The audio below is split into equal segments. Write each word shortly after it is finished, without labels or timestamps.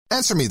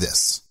Answer me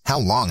this. How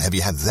long have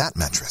you had that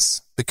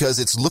mattress? Because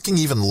it's looking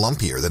even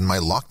lumpier than my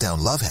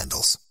lockdown love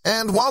handles.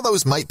 And while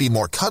those might be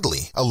more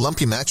cuddly, a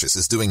lumpy mattress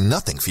is doing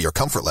nothing for your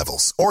comfort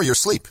levels or your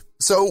sleep.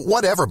 So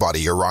whatever body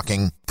you're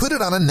rocking, put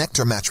it on a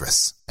Nectar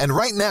mattress. And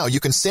right now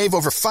you can save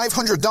over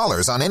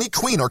 $500 on any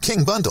queen or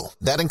king bundle.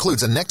 That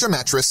includes a Nectar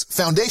mattress,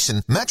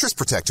 foundation, mattress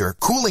protector,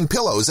 cooling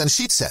pillows, and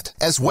sheet set,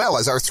 as well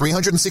as our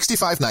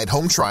 365-night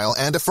home trial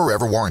and a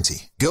forever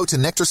warranty. Go to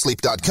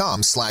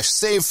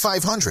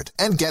nectarsleep.com/save500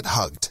 and get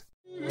hugged.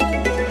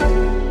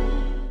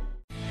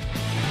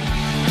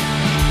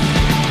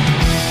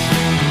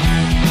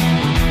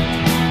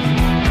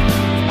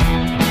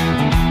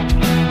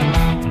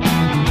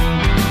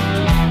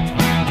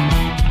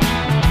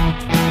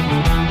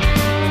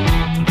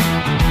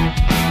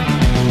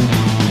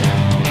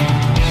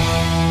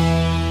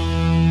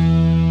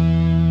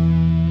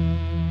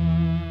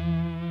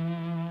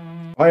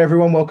 Hi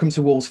everyone, welcome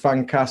to Wolves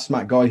Fancast.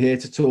 Matt Guy here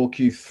to talk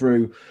you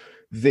through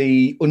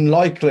the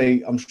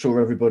unlikely, I'm sure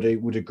everybody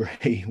would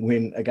agree,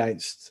 win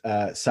against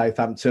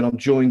Southampton. I'm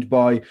joined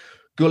by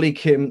Gully,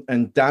 Kim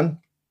and Dan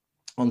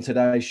on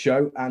today's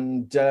show,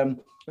 and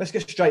let's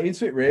get straight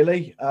into it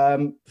really.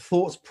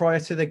 Thoughts prior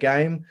to the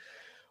game.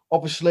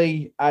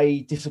 Obviously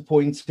a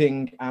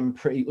disappointing and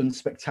pretty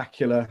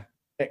unspectacular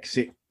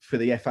exit for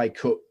the FA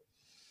Cup.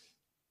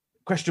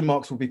 Question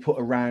marks will be put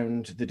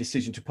around the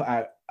decision to put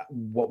out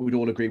what we'd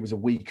all agree was a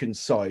weakened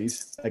side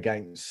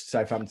against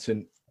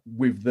Southampton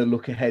with the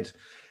look ahead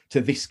to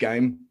this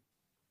game.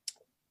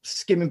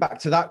 Skimming back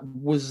to that,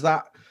 was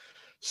that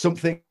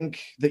something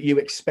that you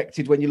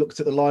expected when you looked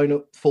at the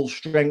lineup full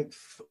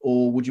strength,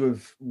 or would you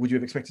have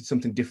expected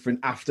something different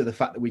after the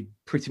fact that we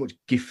pretty much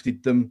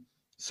gifted them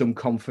some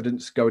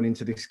confidence going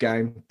into this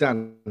game?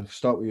 Dan, I'll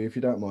start with you if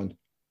you don't mind.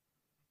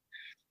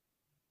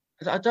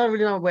 I don't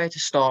really know where to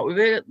start with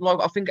it.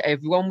 I think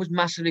everyone was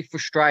massively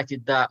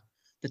frustrated that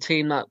the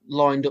team that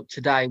lined up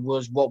today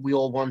was what we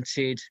all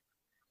wanted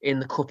in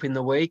the Cup in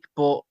the week,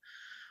 but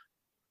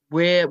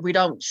we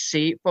don't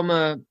see it from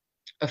a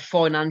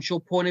financial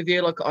point of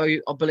view, like I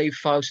believe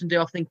Fosun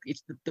do. I think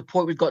it's the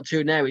point we've got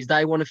to now is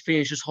they want to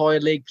finish as high a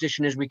league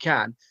position as we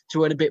can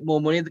to earn a bit more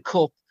money. The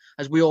Cup,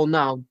 as we all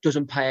know,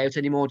 doesn't pay out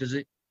anymore, does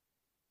it?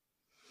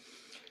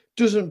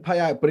 Doesn't pay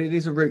out, but it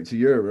is a route to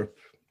Europe.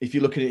 If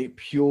you look at it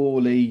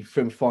purely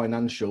from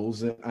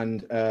financials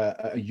and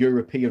a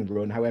European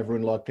run, however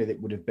unlikely it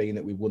would have been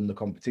that we won the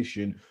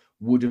competition,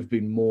 would have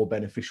been more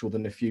beneficial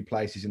than a few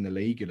places in the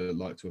league, you'd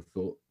like to have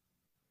thought.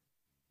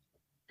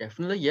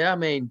 Definitely, yeah. I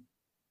mean,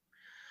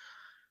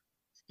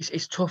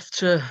 it's tough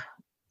to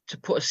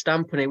put a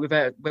stamp on it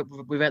without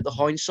the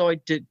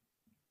hindsight. Did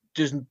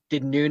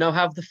Nuno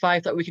have the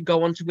faith that we could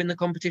go on to win the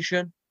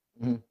competition?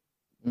 Mm-hmm.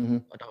 Mm-hmm.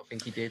 I don't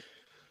think he did.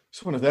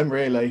 It's one of them,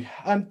 really.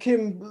 And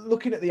Kim,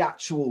 looking at the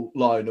actual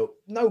lineup,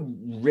 no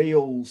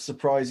real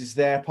surprises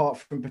there, apart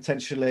from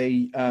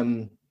potentially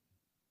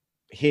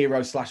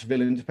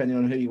hero/villain, depending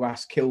on who you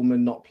ask.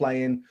 Kilman not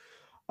playing.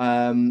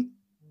 The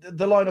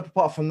lineup,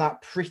 apart from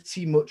that,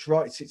 pretty much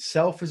writes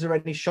itself. Is there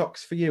any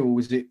shocks for you, or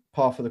was it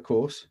par for the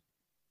course?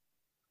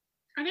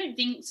 I don't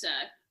think so.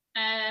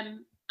 I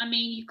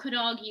mean, you could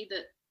argue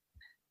that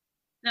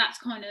that's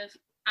kind of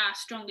our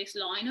strongest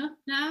lineup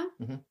now.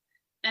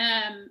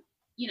 Mm-hmm.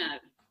 You know,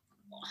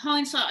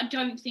 hindsight, I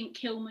don't think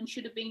Kilman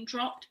should have been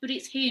dropped, but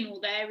it's here and all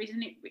there,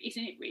 isn't it?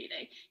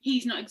 Really?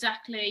 He's not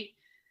exactly,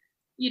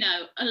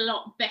 a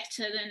lot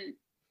better than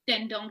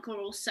Dendoncker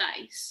or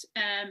Saïss.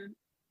 I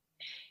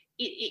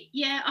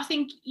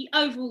think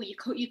overall you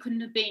couldn't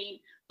have been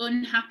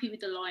unhappy with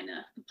the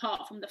lineup,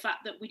 apart from the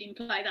fact that we didn't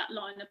play that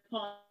lineup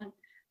on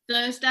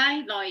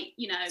Thursday. There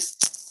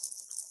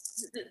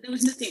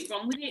was nothing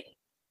wrong with it,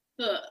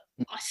 but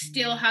I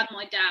still had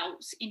my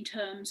doubts in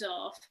terms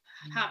of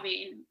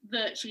having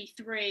virtually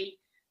three,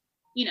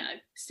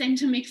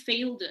 centre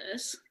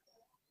midfielders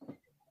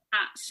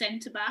at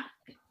centre back.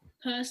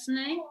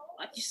 Personally,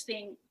 I just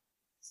think,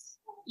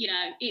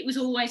 it was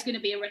always going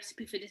to be a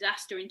recipe for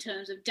disaster in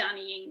terms of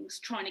Danny Ings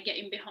trying to get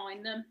in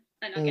behind them,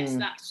 and I guess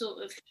that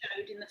sort of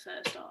showed in the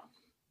first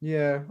half.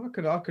 Yeah, I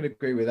could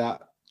agree with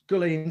that.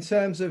 Gully, in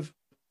terms of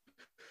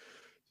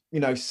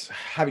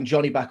having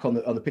Johnny back on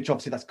the pitch,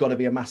 obviously that's got to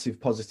be a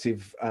massive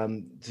positive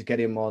to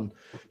get him on.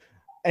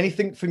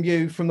 Anything from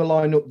you from the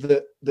lineup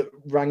that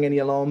rang any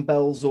alarm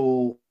bells,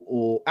 or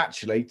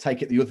actually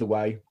take it the other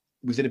way?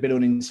 Was it a bit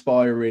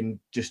uninspiring,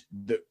 just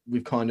that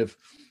we've kind of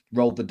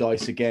rolled the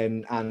dice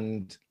again,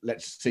 and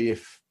let's see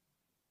if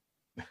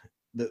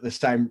the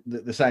same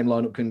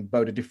lineup can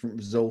bode a different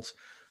result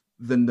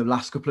than the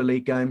last couple of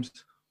league games?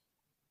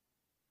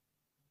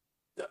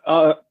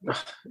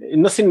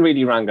 Nothing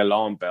really rang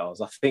alarm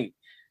bells. I think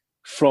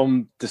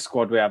from the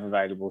squad we have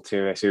available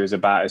to us, it was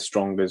about as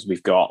strong as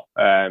we've got.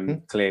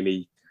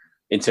 Clearly,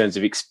 in terms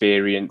of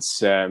experience,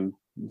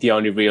 the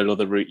only real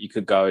other route you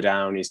could go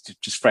down is to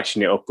just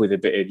freshen it up with a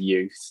bit of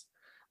youth,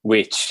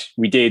 which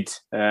we did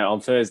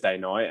on Thursday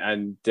night,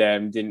 and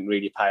didn't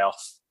really pay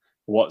off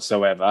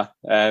whatsoever.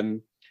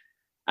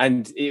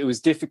 And it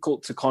was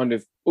difficult to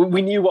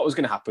we knew what was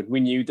going to happen. We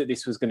knew that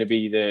this was going to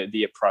be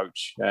the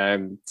approach.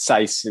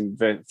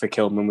 Saïss for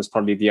Kilman was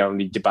probably the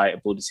only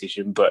debatable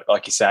decision. But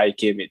like you say,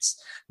 Kim,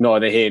 it's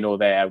neither here nor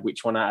there.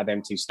 Which one out of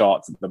them two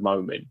starts at the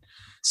moment?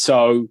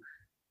 So,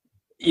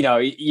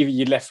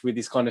 you're left with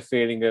this kind of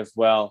feeling of,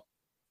 well,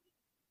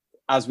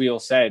 as we all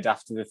said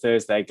after the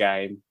Thursday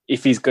game,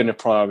 if he's going to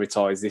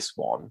prioritise this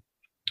one,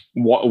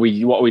 what are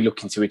we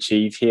looking to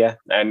achieve here?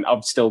 And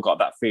I've still got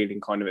that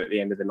feeling kind of at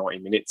the end of the 90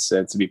 minutes,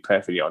 to be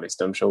perfectly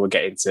honest. I'm sure we'll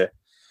get into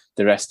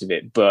the rest of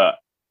it. But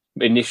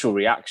initial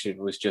reaction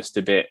was just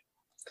a bit,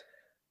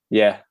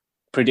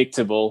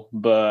 predictable.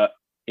 But,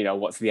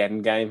 what's the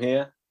end game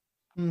here?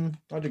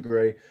 I'd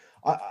agree.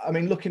 I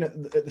mean, looking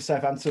at the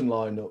Southampton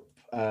lineup,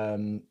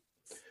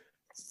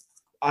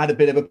 I had a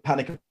bit of a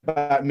panic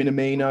about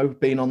Minamino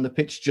being on the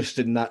pitch, just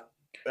in that,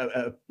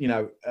 a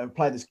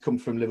player that's come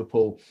from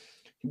Liverpool,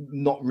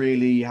 not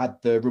really had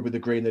the rub of the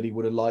green that he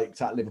would have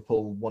liked at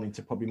Liverpool, wanting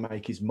to probably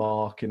make his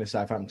mark in a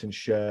Southampton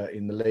shirt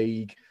in the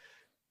league.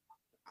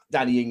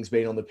 Danny Ings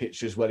being on the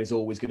pitch as well is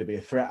always going to be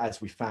a threat,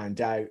 as we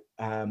found out.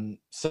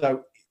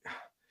 So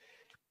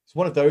it's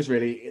one of those,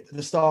 really.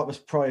 The start was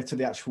prior to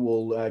the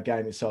actual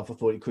game itself. I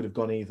thought it could have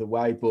gone either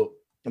way, but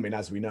I mean,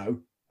 as we know,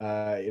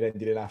 it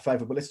ended in our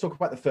favour. But let's talk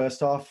about the first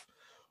half,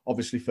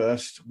 obviously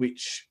first,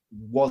 which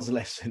was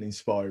less than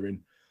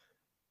inspiring.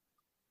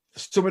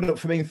 Summing up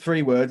for me in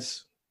 3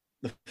 words,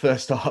 the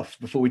first half,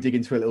 before we dig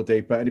into it a little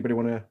deeper. Anybody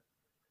want to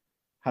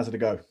hazard a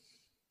go?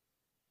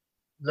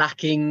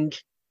 Lacking,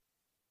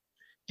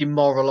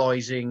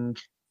 demoralising,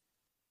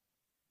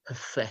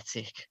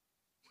 pathetic.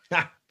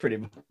 Pretty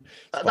much.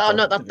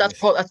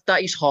 That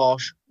is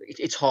harsh.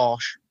 It's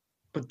harsh,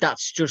 but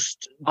that's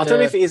just. I don't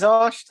know if it is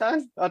harsh,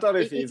 Taz. I don't know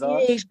if it is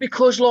harsh. It is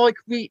because,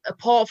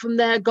 apart from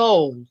their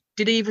goal,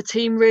 did either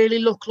team really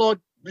look like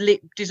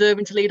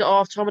deserving to lead at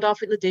half time? I don't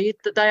think they did.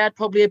 That they had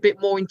probably a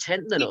bit more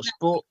intent than us,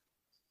 but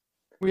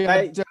we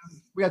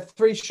had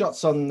 3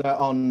 shots on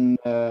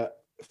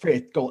 3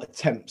 goal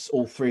attempts,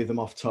 all 3 of them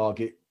off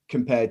target,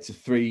 compared to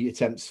 3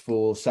 attempts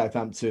for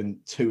Southampton,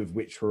 2 of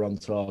which were on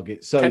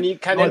target. So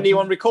can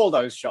anyone recall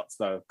those shots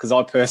though? Because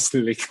I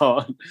personally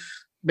can't.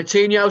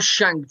 Coutinho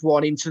shanked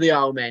one into the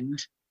home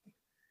end.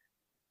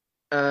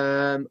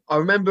 I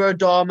remember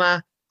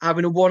Adama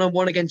having a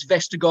one-on-one against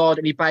Vestergaard,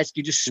 and he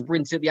basically just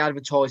sprinted at the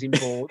advertising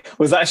board.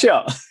 Was that a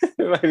shot?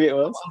 Maybe it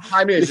was.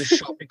 I mean, it was a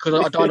shot because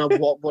I don't know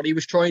what he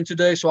was trying to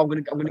do. So I'm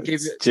gonna give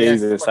it.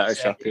 Jesus, that was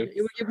shocking.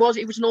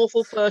 It was an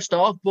awful first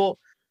half, but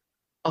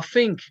I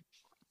think,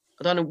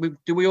 I don't know.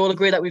 Do we all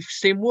agree that we've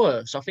seen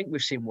worse? I think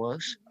we've seen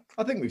worse.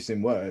 I think we've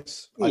seen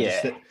worse.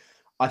 Yeah.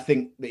 I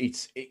think that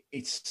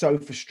it's so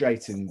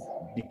frustrating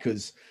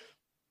because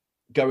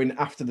going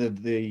after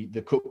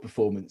the cup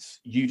performance,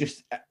 you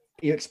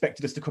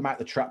expected us to come out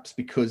the traps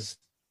because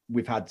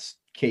we've had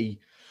key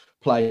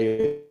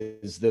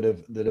players that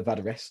have had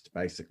a rest,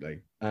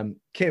 basically.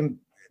 Kim,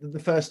 the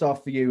first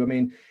half for you, I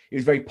mean, it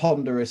was very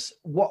ponderous.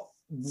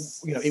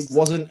 It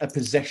wasn't a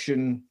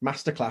possession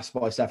masterclass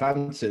by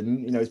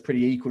Southampton. It's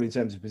pretty equal in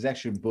terms of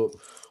possession. But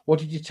what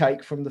did you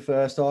take from the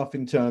first half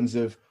in terms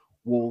of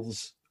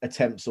Wolves'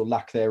 attempts or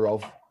lack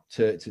thereof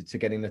to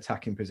get in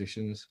attacking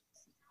positions?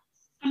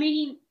 I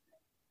mean,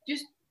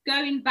 just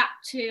going back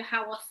to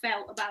how I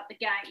felt about the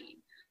game,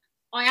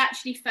 I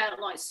actually felt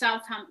like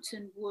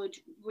Southampton would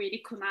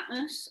really come at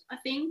us, I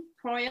think,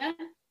 prior.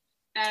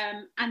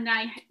 And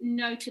they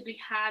notably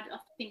had, I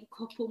think, a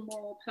couple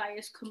more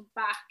players come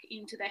back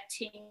into their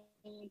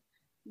team,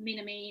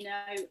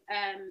 Minamino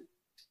and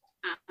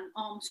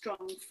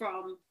Armstrong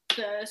from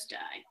Thursday.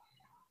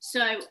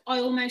 So I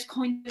almost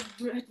kind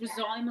of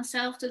resigned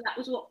myself to that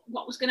was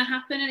what was going to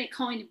happen, and it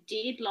kind of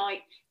did.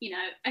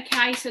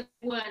 Okay, so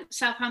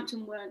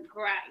Southampton weren't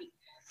great,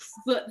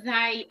 but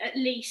they at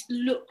least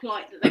looked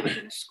like that they were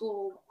going to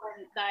score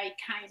when they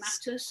came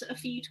at us a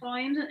few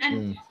times.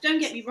 And don't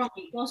get me wrong,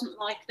 it wasn't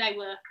like they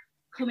were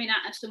coming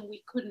at us and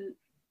we couldn't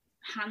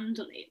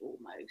handle it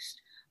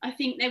almost. I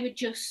think they were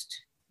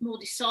just more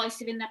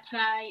decisive in their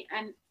play,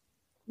 and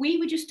we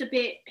were just a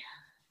bit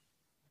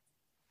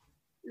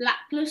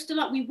lackluster.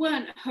 We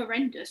weren't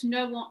horrendous.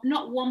 Not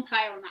one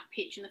player on that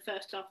pitch in the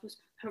first half was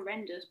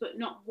horrendous, but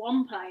not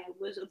one player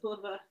was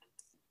above a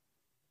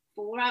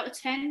 4 out of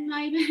 10,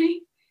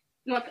 maybe.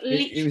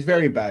 It was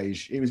very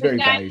beige. It was very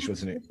beige,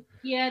 wasn't it?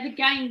 Yeah, the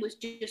game was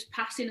just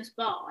passing us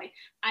by,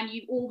 and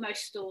you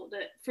almost thought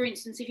that, for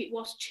instance, if it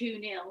was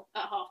 2-0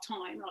 at half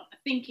time, I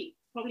think it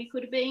probably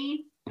could have been.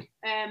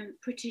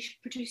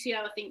 Patricio,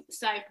 I think,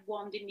 saved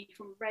one, didn't he,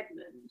 from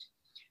Redmond?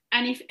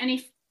 And if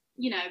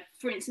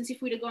for instance, if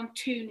we'd have gone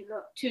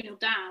 2-0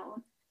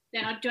 down,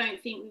 then I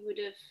don't think we would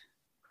have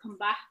come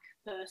back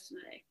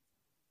personally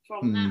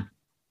from that.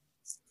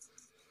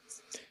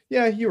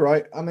 Yeah, you're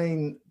right. I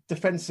mean,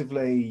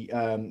 defensively,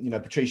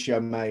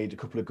 Patricio made a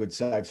couple of good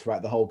saves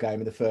throughout the whole game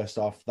in the first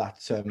half. That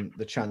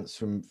the chance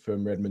from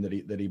Redmond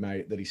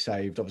that he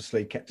saved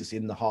obviously kept us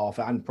in the half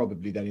and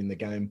probably then in the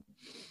game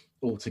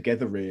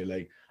altogether.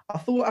 Really, I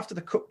thought after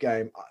the cup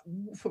game,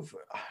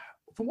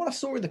 from what I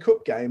saw in the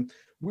cup game,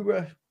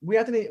 we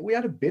had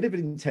a bit of an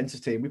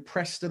intensity and we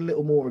pressed a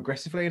little more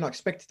aggressively, and I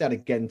expected that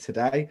again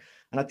today,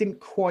 and I didn't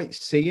quite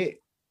see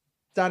it.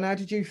 Dan, how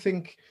did you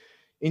think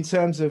in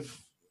terms of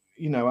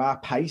our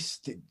pace?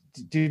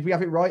 Did we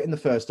have it right in the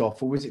first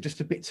half, or was it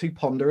just a bit too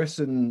ponderous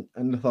and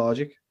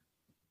lethargic?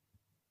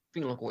 I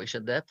think like what you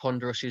said there,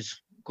 ponderous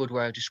is a good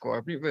way of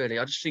describing it. Really,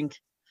 I just think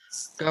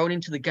going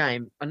into the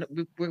game, and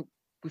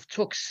we've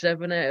took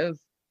 7 out of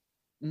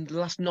the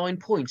last 9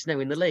 points now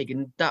in the league,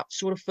 and that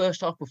sort of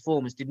first half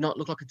performance did not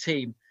look like a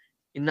team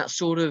in that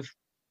sort of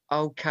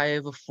okay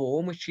of a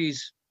form, which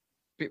is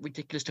a bit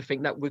ridiculous to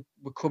think that we're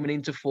coming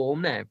into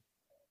form now.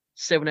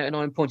 7 out of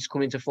 9 points is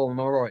coming into form.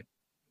 Am I right?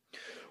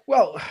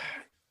 Well,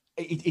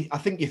 I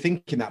think you're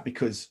thinking that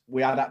because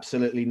we had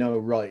absolutely no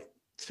right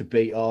to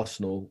beat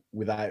Arsenal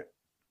without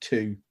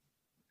 2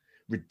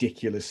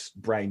 ridiculous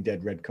brain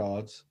dead red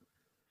cards.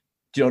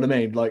 Do you know what I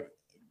mean? Like,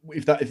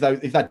 if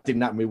that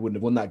didn't happen, we wouldn't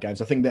have won that game.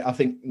 So I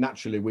think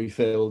naturally we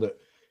feel that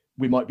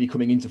we might be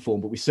coming into form,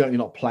 but we're certainly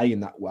not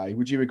playing that way.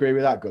 Would you agree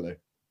with that, Gully?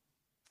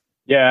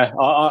 Yeah,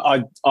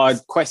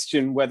 I'd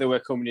question whether we're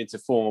coming into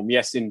form.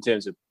 Yes, in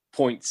terms of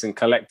points and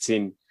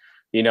collecting,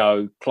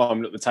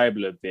 climbing up the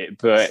table a bit,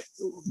 but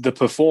the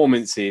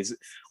performances,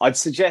 I'd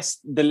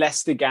suggest the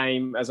Leicester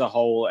game as a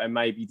whole, and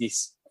maybe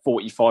this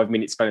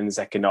 45-minute spell in the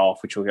second half,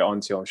 which we'll get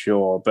onto, I'm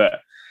sure.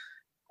 But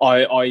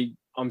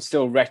I'm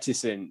still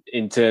reticent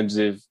in terms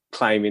of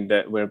claiming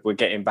that we're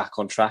getting back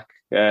on track.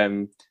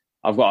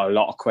 I've got a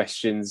lot of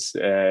questions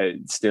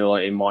still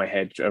in my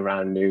head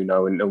around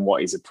Nuno and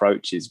what his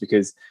approach is,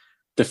 because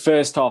the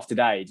first half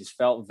today just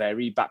felt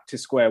very back to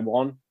square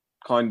one.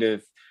 Kind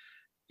of,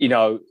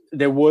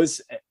 there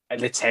was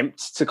an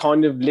attempt to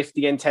kind of lift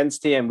the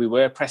intensity, and we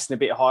were pressing a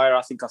bit higher.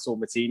 I think I saw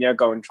Martinho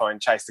go and try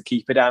and chase the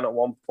keeper down at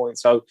one point.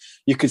 So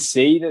you could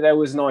see that there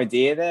was an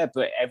idea there,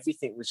 but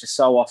everything was just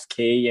so off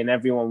key and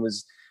everyone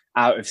was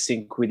out of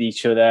sync with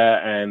each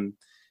other.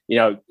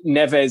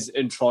 Neves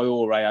and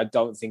Traore, I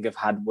don't think have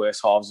had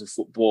worse halves of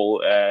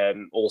football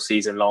all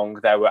season long.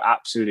 They were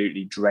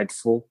absolutely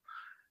dreadful.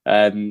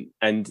 And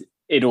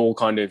it all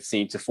kind of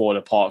seemed to fall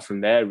apart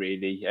from there,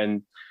 really.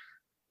 And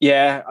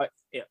yeah,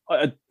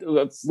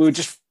 we were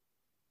just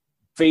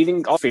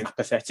feeling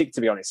apathetic,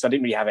 to be honest. I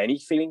didn't really have any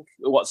feeling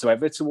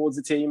whatsoever towards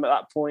the team at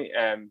that point.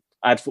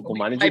 I had Football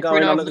Manager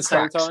going on at the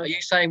same time. Are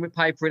you saying we're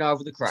papering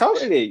over the cracks?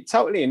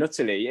 Totally and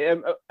utterly.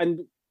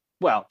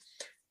 Well,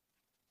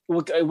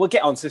 we'll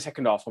get on to the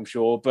second half, I'm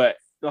sure. But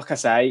like I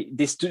say,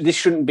 this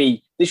shouldn't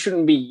be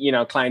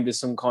claimed as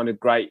some kind of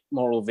great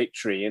moral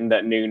victory, and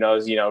that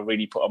Nuno's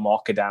really put a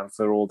marker down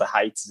for all the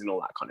haters and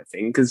all that kind of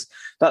thing, because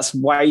that's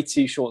way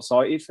too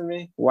short-sighted for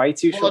me. Way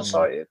too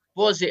short-sighted.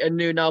 Was it a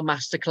Nuno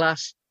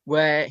masterclass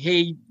where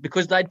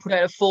because they'd put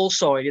out a full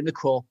side in the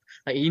cup,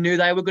 like he knew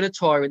they were going to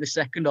tire in the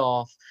second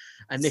half,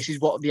 and this is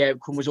what the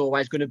outcome was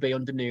always going to be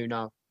under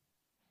Nuno?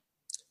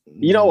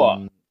 You know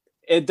what?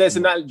 There's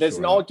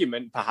an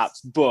argument,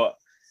 perhaps, but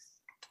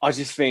I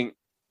just think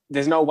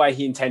there's no way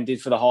he intended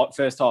for the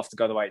first half to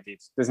go the way it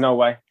did. There's no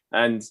way.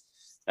 And,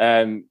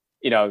 we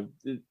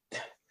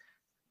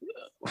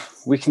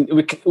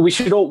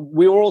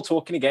were all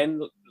talking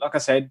again, like I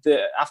said,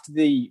 after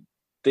the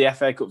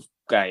FA Cup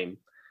game,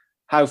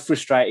 how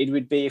frustrated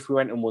we'd be if we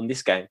went and won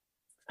this game.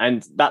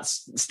 And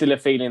that's still a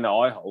feeling that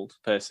I hold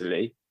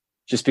personally,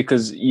 just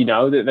because,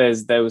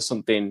 that there was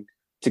something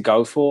to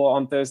go for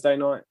on Thursday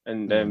night,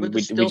 and but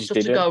there's still stuff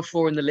to go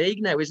for in the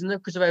league now, isn't there?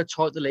 Because of how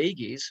tight the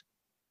league is,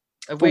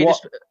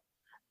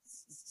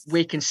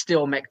 we can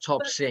still make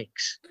top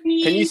 6.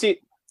 Can you see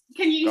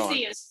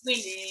us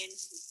winning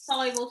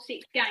 5 or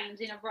 6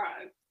 games in a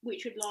row,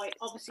 which would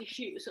obviously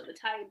shoot us at the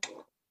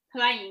table?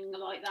 Playing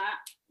like that.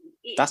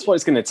 That's what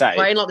it's going to take.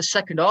 Playing like the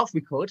second half, we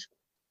could.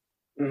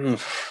 Even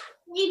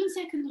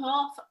second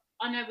half,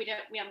 I know we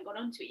haven't got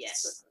onto it yet,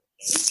 but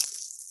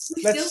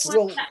we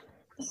still find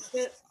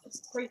that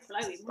free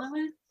flowing, weren't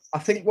we? I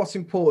think what's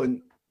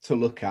important to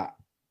look at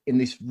in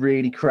this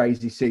really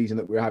crazy season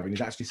that we're having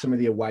is actually some of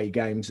the away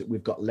games that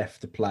we've got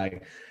left to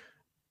play.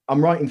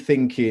 I'm right in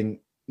thinking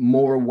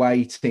more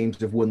away teams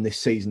have won this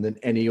season than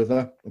any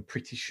other, I'm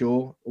pretty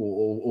sure,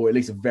 or at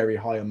least a very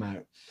high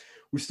amount.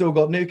 We've still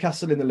got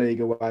Newcastle in the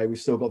league away. We've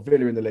still got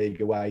Villa in the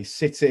league away.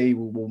 City,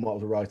 we'll might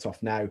as well write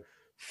off now.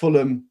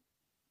 Fulham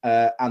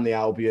and the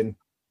Albion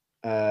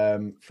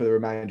for the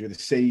remainder of the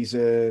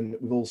season.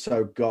 We've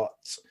also got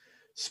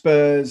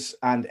Spurs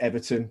and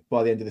Everton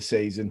by the end of the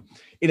season.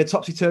 In a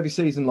topsy-turvy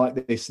season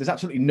like this, there's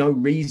absolutely no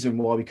reason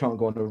why we can't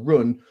go on a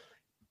run.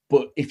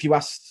 But if you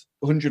asked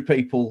 100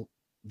 people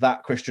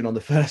that question on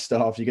the first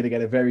half, you're going to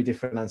get a very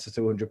different answer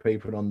to 100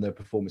 people on the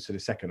performance of the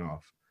second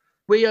half.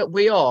 We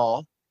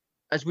are,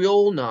 as we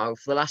all know,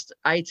 for the last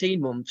 18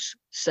 months,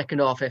 second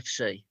half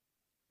FC.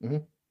 Mm-hmm.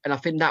 And I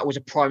think that was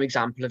a prime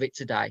example of it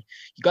today.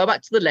 You go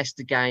back to the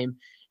Leicester game.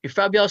 If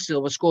Fabio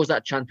Silva scores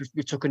that chance,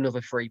 we took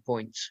another 3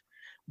 points.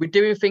 We're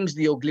doing things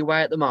the ugly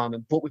way at the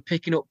moment, but we're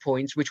picking up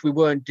points, which we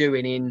weren't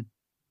doing in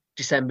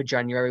December,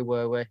 January,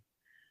 were we?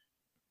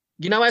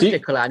 You know how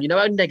fickle I am. You know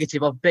how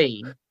negative I've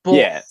been. But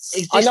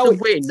is this the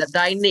win that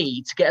they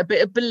need to get a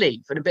bit of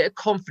belief and a bit of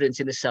confidence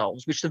in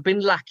themselves, which they've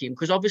been lacking?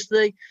 Because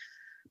obviously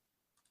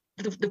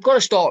they've got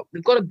to start.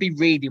 They've got to be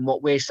reading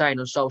what we're saying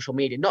on social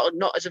media, not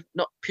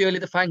purely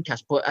the fan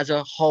cast, but as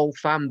a whole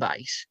fan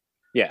base.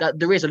 Yeah, that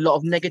there is a lot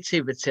of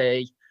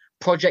negativity,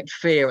 project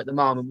fear at the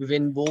moment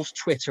within Wolves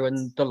Twitter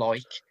and the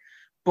like.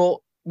 But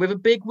with a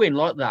big win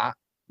like that,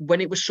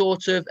 when it was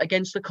sort of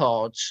against the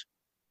cards,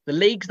 the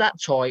league's that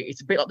tight.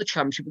 It's a bit like the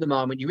Championship at the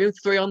moment. You're in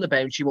 3 on the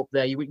bench, you're up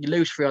there. You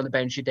lose 3 on the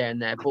bench, you're down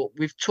there. But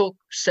we've took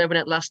 7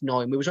 at last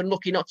 9. We was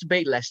unlucky not to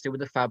beat Leicester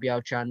with the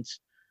Fabio chance.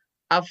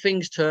 Have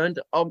things turned?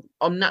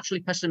 I'm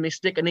naturally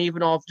pessimistic, and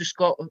even I've just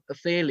got a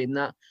feeling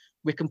that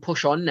we can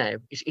push on now.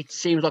 It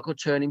seems like a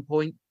turning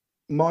point.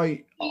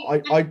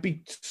 I'd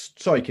be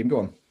sorry, Kim. Go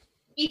on.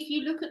 If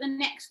you look at the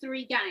next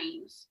 3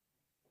 games,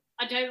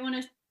 I don't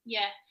want to.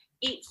 Yeah,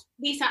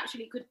 this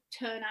actually could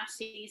turn our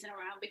season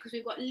around because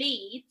we've got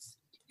Leeds,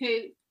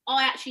 who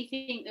I actually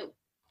think that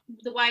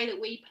the way that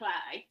we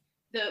play,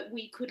 that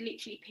we could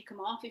literally pick them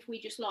off if we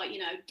just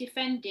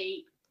defend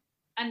deep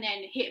and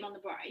then hit them on the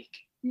break.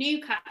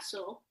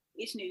 Newcastle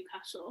is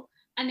Newcastle,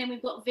 and then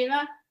we've got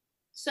Villa.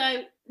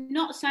 So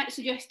not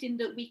suggesting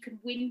that we could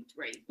win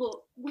 3, but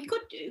we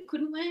could do,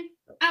 couldn't we?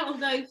 Out of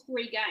those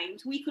 3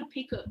 games, we could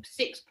pick up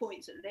 6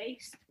 points at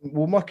least.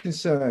 Well, my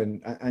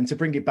concern, and to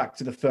bring it back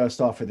to the first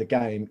half of the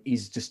game,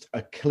 is just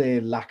a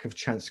clear lack of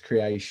chance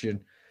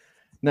creation.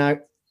 Now,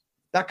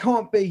 that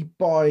can't be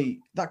by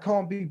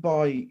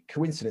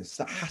coincidence.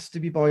 That has to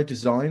be by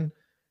design,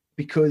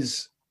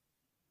 because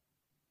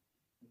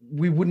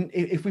we wouldn't,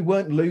 if we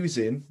weren't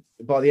losing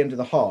by the end of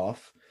the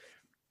half,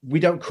 we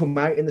don't come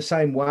out in the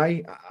same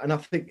way. And I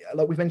think,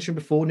 like we've mentioned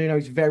before, Nuno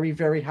is very,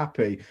 very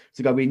happy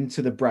to go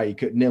into the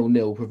break at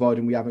 0-0,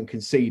 providing we haven't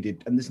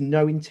conceded. And there's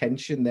no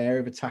intention there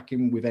of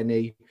attacking with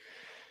any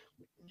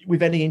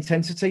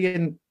intensity.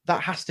 And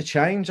that has to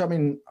change. I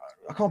mean,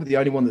 I can't be the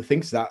only one that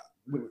thinks that.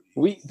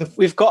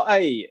 We've got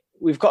a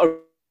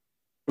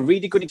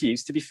really good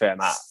excuse, to be fair,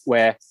 Matt,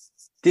 where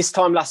this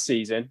time last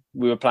season,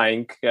 we were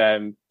playing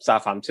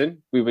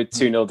Southampton. We were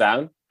 2-0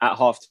 down at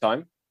half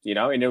time, in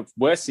a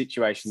worse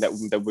situation that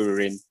we were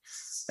in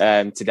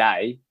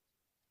today.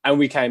 And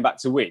we came back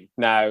to win.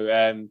 Now,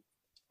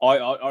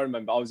 I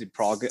remember I was in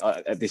Prague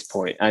at this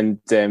point, and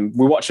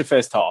we watched the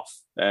first half,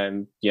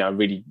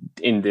 really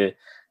in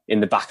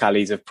the back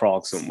alleys of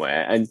Prague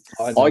somewhere. And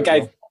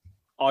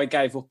I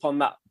gave up on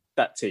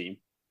that team,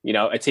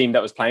 a team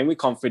that was playing with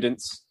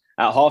confidence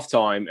at half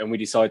time, and we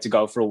decided to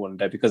go for a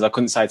wonder because I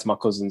couldn't say to my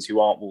cousins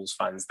who aren't Wolves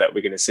fans that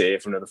we're going to sit here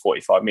for another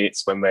 45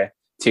 minutes when we're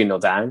 2-0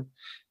 down.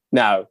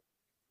 Now,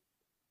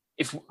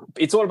 if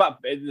it's all about,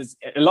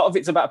 a lot of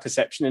it's about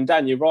perception. And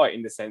Dan, you're right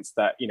in the sense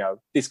that,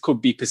 this could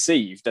be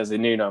perceived as a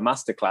Nuno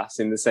masterclass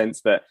in the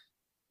sense that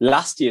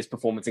last year's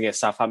performance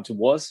against Southampton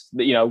was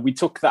that, we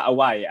took that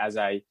away as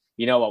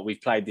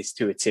we've played this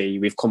to a T.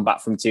 We've come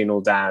back from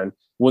 2-0 down,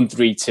 won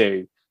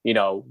 3-2.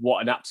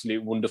 What an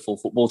absolute wonderful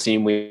football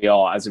team we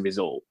are as a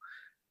result.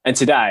 And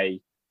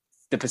today,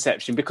 the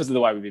perception, because of the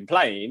way we've been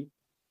playing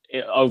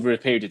over a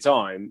period of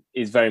time,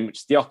 is very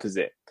much the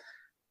opposite.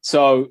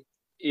 So,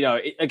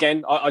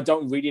 again, I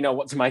don't really know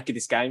what to make of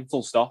this game,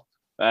 full stop.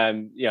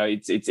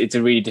 It's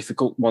a really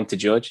difficult one to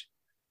judge.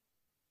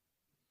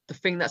 The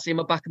thing that's in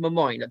the back of my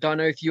mind, I don't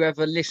know if you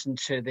ever listened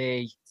to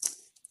the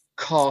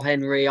Carl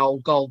Henry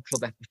Old Gold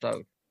Club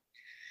episode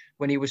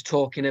when he was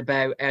talking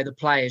about how the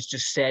players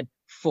just said,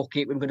 fuck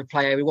it, we're going to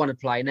play how we want to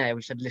play now.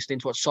 He said, listening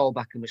to what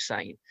Solbakken was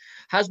saying.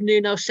 Has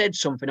Nuno said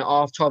something at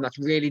half time that's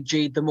really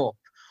G'd them up?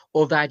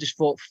 Or they just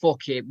thought,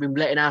 fuck it, we're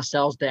letting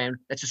ourselves down.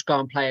 Let's just go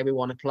and play how we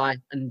want to play.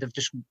 And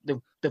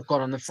they've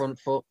gone on the front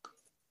foot.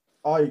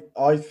 I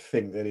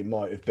think that it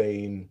might have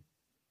been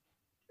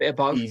bit of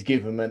both. I think he's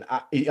given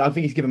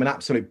him an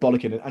absolute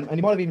bollocking. And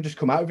he might have even just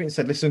come out of it and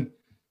said, listen,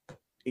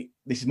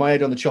 this is my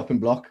head on the chopping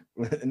block.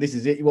 And this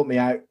is it. You want me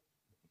out?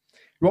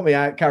 You want me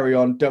out? Carry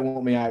on. Don't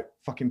want me out.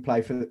 Fucking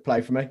play for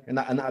me, and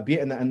that'd be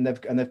it. And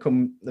they've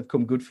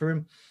come good for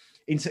him.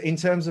 In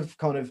terms of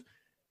kind of,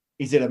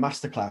 is it a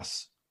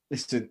masterclass?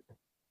 Listen,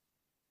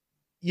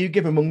 you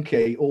give a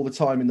monkey all the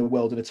time in the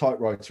world and a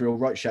typewriter, he'll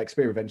write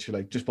Shakespeare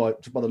eventually, just by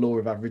the law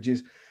of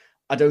averages.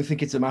 I don't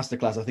think it's a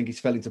masterclass. I think he's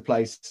fell into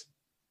place,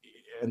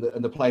 and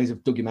the players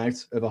have dug him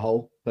out of a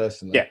hole.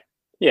 Personally,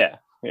 yeah.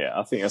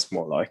 I think that's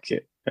more like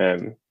it. I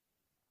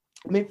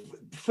mean,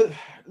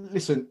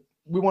 listen,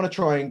 we want to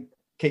try and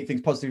keep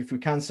things positive if we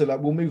can. So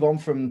we'll move on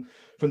from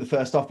the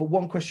first half. But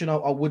one question I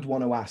would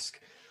want to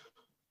ask: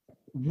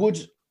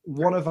 would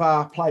one of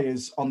our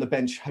players on the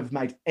bench have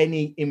made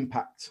any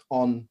impact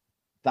on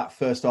that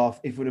first half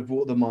if we'd have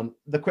brought them on?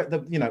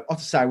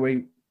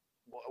 Otasowie,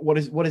 what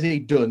has he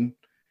done?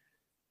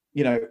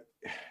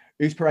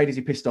 Whose parade is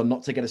he pissed on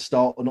not to get a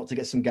start or not to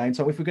get some game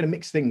time? If we're going to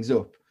mix things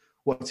up,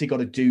 what's he got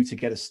to do to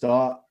get a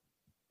start?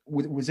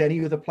 Was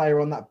any other player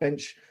on that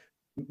bench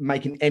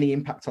making any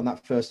impact on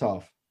that first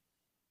half?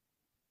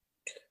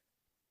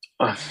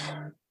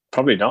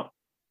 Probably not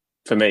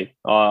for me.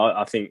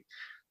 I think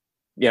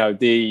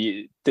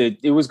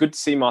it was good to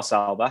see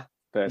Marcel back.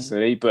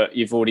 personally, but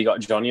you've already got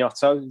Johnny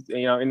Otto,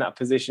 in that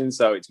position,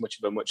 so it's much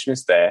of a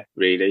muchness there,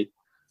 really.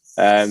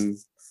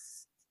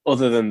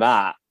 Other than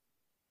that,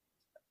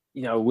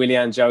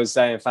 Willian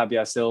Jose and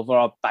Fabio Silva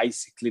are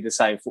basically the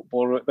same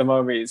footballer at the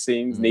moment, it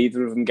seems.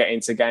 Neither of them get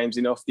into games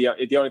enough. The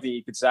only thing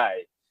you could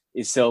say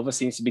is Silva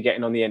seems to be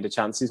getting on the end of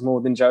chances more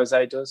than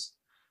Jose does.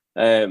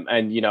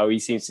 And he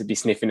seems to be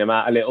sniffing them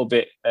out a little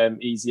bit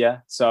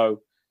easier.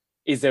 So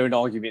is there an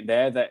argument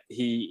there that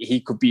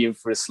he could be in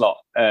for a slot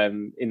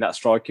in that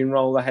striking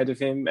role ahead of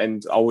him?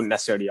 And I wouldn't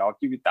necessarily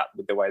argue with that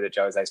with the way that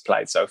Jose's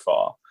played so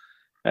far,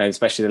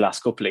 especially the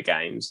last couple of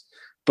games.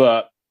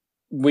 But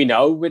we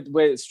know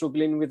we're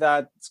struggling with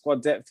our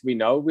squad depth. We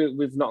know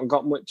we've not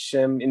got much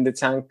in the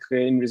tank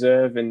in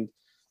reserve. And,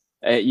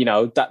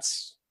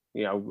 that's,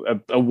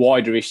 a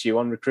wider issue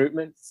on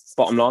recruitment,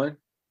 bottom line.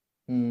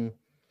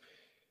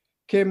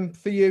 Kim,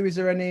 for you, is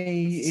there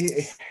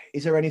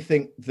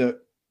anything that,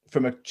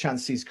 from a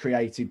chances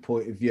created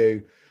point of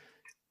view,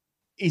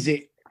 is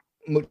it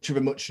much of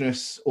a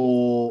muchness,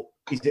 or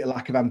is it a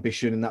lack of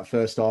ambition in that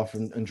first half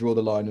and draw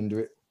the line under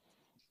it?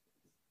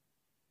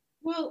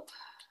 Well,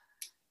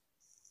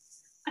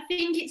 I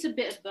think it's a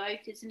bit of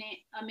both, isn't it?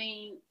 I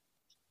mean,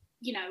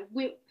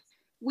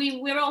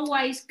 we're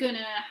always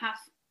gonna have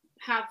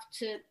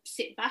to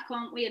sit back,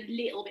 aren't we, a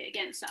little bit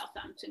against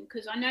Southampton,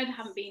 because I know they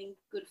haven't been in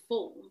good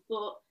form,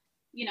 but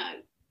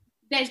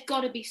there's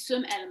got to be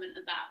some element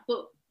of that.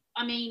 But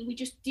I mean, we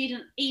just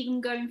didn't,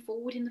 even going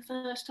forward in the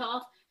first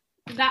half,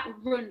 that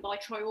run by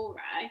Traore,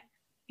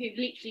 who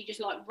literally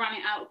just ran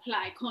it out of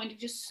play, kind of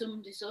just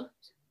summed us up,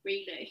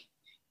 really,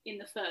 in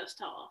the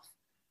first half.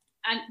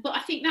 But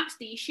I think that's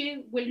the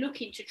issue. We're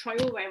looking to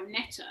Traore and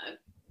Neto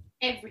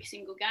every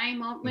single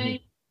game, aren't we?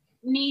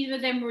 Mm-hmm. Neither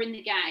of them were in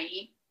the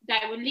game. They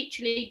were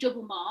literally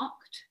double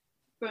marked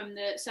from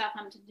the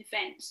Southampton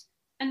defence.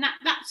 And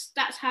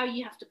that's how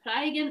you have to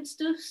play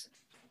against us.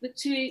 The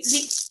two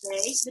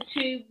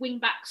wing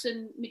backs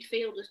and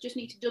midfielders just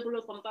need to double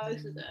up on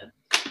both of them.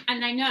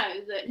 And they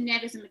know that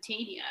Neves and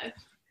Moutinho,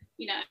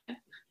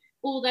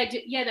 all they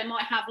do, they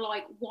might have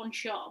one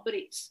shot, but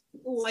it's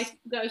always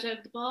goes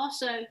over the bar.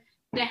 So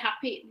they're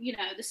happy,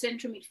 the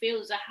central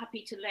midfielders are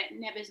happy to let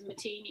Neves and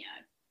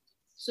Moutinho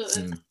sort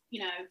of,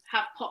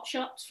 have pot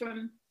shots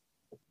from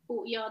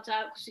 40 yards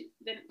out.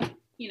 Because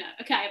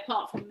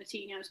apart from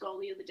Moutinho's goal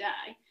the other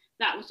day,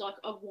 that was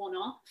a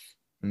one-off.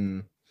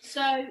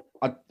 So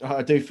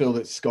I do feel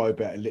that Sky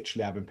Bet are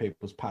literally having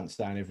people's pants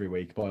down every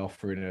week by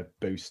offering a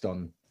boost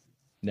on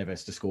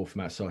Neves to score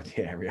from outside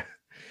the area,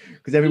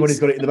 because everybody's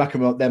got it in the back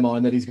of their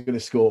mind that he's going to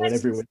score, and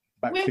everyone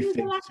back 15. When was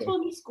the last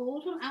time he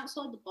scored from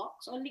outside the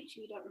box? I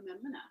literally don't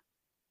remember now.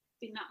 It's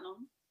been that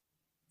long.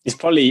 It's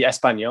probably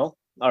Espanyol,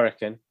 I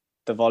reckon.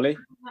 The volley.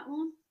 That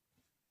one.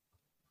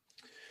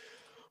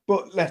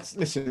 But let's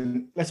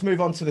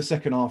move on to the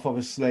second half.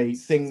 Obviously,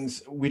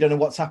 we don't know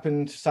what's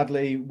happened.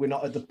 Sadly, we're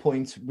not at the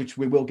point, which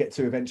we will get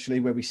to eventually,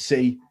 where we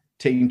see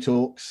team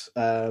talks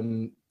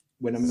when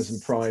Amazon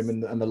Prime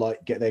and the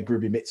like get their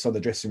groovy mitts on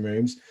the dressing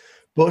rooms.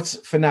 But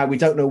for now, we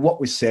don't know what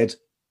was said.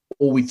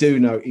 All we do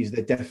know is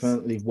there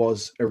definitely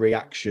was a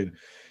reaction.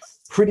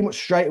 Pretty much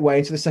straight away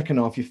into the second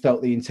half, you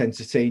felt the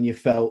intensity and you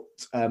felt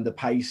the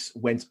pace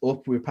went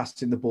up. We were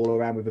passing the ball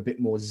around with a bit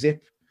more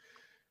zip.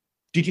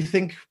 Did you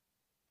think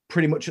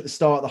pretty much at the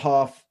start of the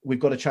half we've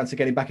got a chance of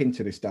getting back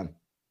into this, Dan?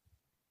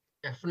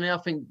 Definitely. I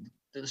think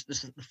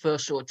the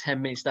first sort of 10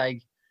 minutes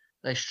they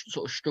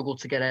sort of struggled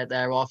to get out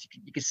there off.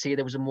 You could see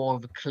there was a more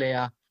of a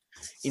clear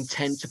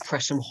intent to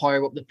press them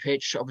higher up the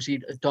pitch.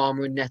 Obviously,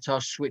 Adama and Neto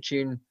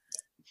switching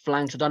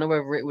flanks. I don't know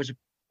whether it was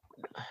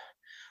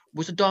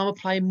Adama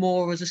playing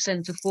more as a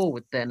centre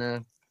forward than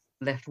a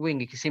left wing.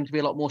 He seemed to be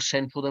a lot more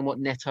central than what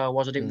Neto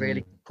was. I didn't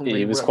really.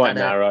 He was quite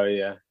narrow.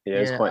 Yeah, he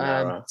was quite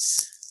narrow.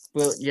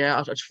 But yeah,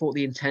 I just thought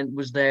the intent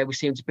was there. We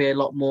seemed to be a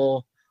lot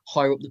more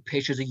higher up the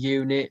pitch as a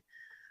unit.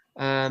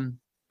 Like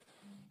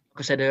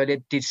I said earlier,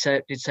 did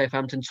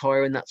Southampton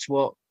tire, and that's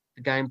what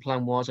the game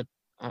plan was.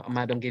 I'm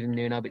mad I'm giving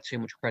Nuno a bit too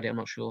much credit. I'm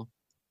not sure.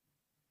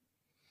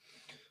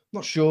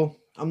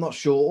 I'm not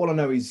sure. All I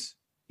know is,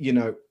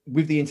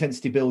 with the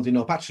intensity building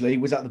up, actually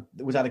was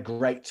at a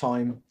great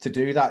time to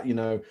do that.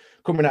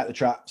 Coming out the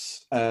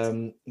traps,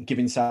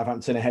 giving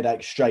Southampton a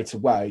headache straight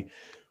away.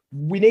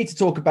 We need to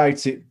talk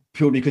about it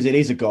purely because it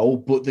is a goal,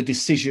 but the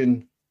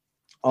decision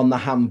on the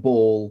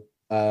handball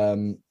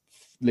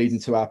leading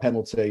to our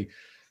penalty.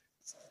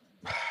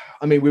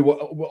 I mean, we're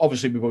going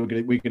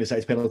to say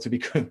it's penalty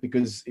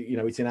because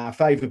it's in our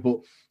favour, but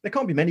there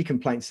can't be many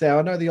complaints there.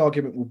 I know the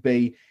argument will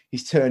be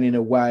he's turning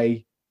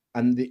away,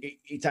 and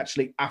it's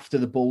actually after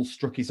the ball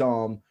struck his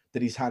arm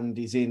that his hand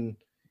is in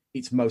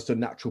its most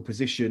unnatural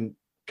position.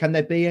 Can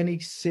there be any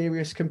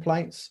serious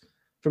complaints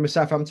from a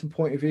Southampton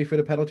point of view for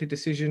the penalty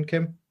decision,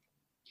 Kim?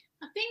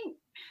 I think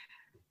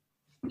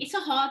it's a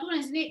hard one,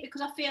 isn't it?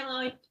 Because I feel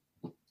like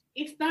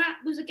if that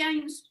was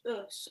against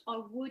us, I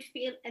would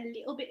feel a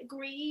little bit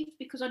aggrieved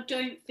because I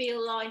don't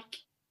feel like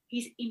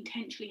he's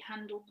intentionally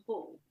handled the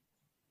ball.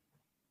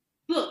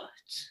 But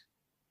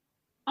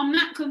I'm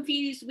not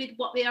confused with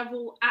what the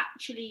overall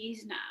actually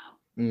is now.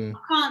 I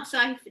can't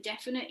say for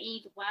definite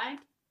either way.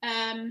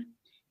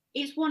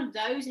 It's one of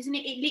those, isn't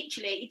it? It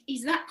literally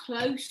is that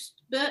close,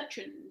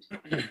 Bertrand,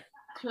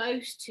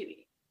 close to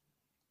it.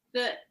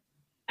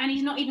 And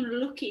he's not even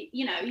looking,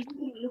 he's not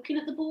even looking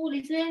at the ball,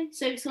 is there?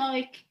 So it's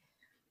like,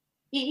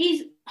 it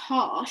is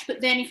harsh,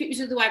 but then if it was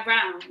the other way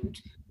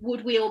around,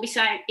 would we all be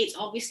saying it's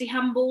obviously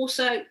handball?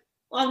 So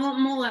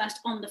I'm more or less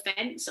on the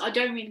fence. I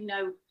don't really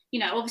know.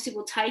 Obviously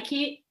we'll take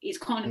it. It's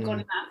kind of gone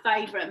in that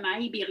favour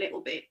maybe a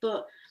little bit.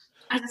 But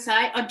as I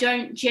say, I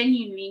don't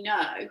genuinely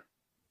know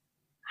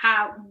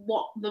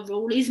what the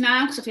rule is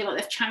now, because I feel like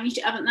they've changed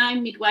it, haven't they,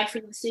 midway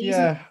through the season?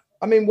 Yeah,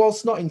 I mean,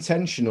 whilst not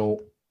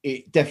intentional,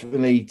 it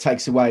definitely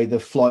takes away the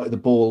flight of the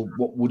ball,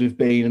 what would have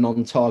been an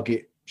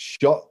on-target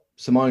shot.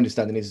 So my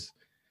understanding is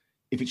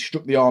if it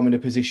struck the arm in a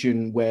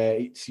position where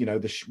it's,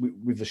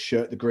 with the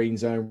shirt, the green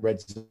zone, red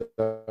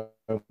zone,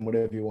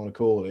 whatever you want to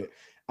call it,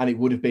 and it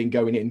would have been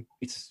going in,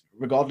 it's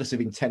regardless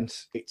of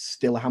intent, it's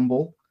still a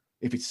handball.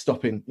 If it's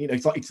stopping,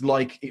 it's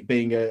like it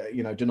being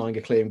denying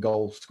a clear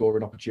goal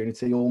scoring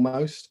opportunity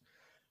almost.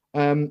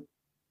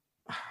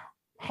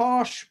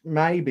 Harsh,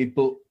 maybe,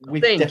 but I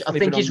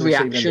think his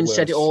reaction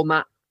said it all,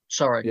 Matt.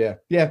 Sorry. Yeah.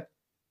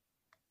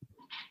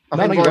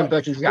 I think Ryan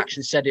Bertrand's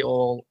reaction said it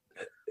all.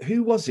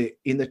 Who was it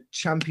in the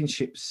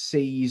championship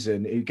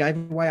season who gave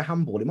away a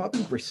handball? It might have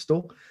been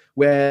Bristol,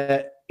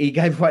 where he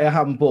gave away a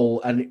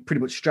handball and it pretty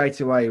much straight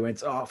away he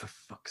went, "Oh, for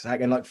fuck's sake,"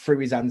 and threw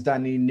his hands down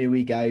and he knew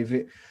he gave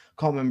it.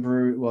 Can't remember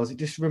who it was. It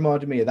just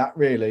reminded me of that,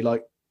 really.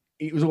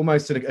 It was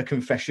almost a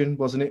confession,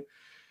 wasn't it?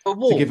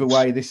 To give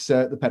away this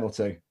the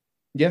penalty.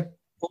 Yeah.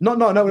 No,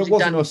 it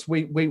wasn't us.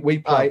 We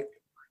played.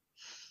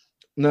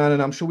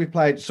 No. I'm sure we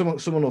played. Someone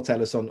will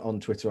tell us on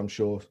Twitter, I'm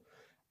sure.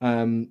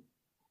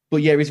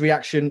 But yeah, his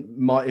reaction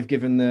might have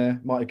given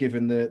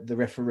the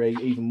referee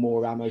even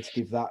more ammo to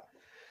give that.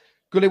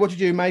 Gully, what did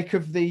you make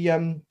of the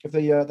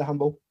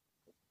handball?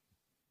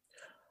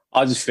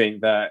 I just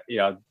think that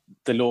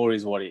the law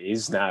is what it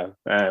is now,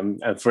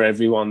 and for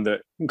everyone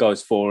that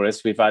goes for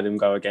us, we've had them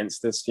go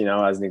against us.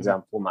 As an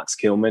example, Max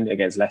Kilman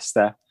against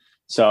Leicester.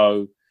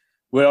 So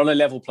we're on a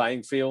level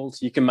playing field.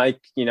 You can make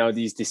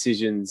these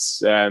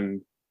decisions,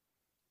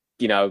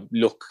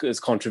 look as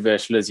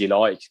controversial as you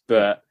like,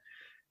 but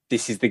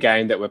this is the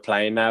game that we're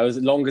playing now. As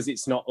long as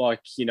it's not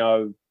like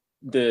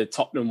the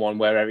Tottenham one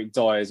where Eric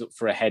Dyer's up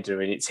for a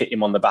header and it's hit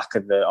him on the back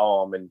of the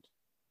arm and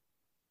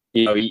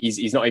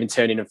he's not even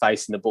turning and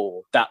facing the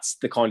ball. That's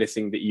the kind of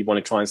thing that you want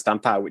to try and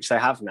stamp out, which they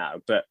have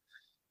now. But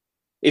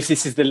if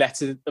this is the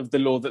letter of the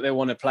law that they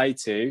want to play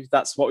to,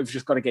 that's what we've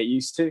just got to get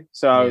used to.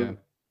 So,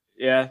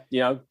 yeah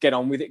get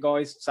on with it,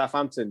 guys.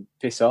 Southampton,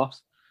 piss off.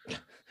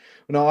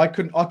 No, I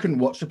couldn't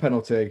watch the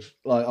penalty.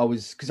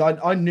 Because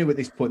I knew at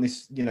this point,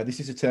 this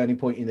is a turning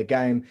point in the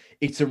game.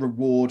 It's a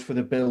reward for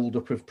the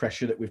build-up of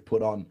pressure that we've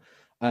put on.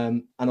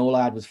 And all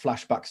I had was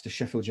flashbacks to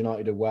Sheffield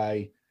United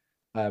away.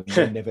 When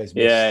Neves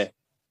missed.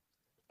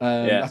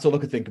 That's all I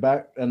could think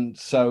about. And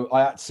so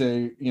I had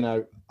to,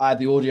 I had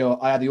the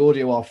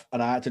audio off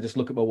and I had to just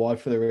look at my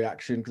wife for the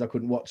reaction because I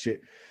couldn't watch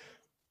it.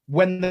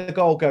 When the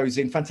goal goes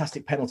in,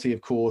 fantastic penalty,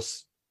 of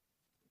course.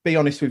 Be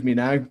honest with me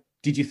now.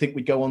 Did you think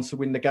we'd go on to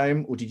win the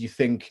game, or did you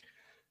think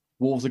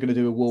Wolves are going to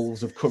do a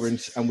Wolves of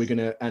current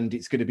and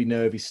it's going to be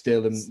nervy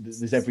still, and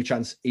there's every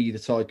chance either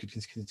side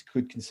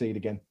could concede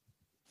again?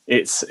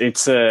 It's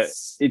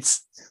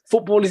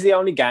football is the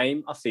only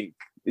game, I think.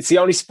 It's the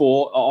only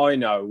sport I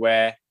know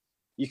where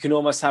you can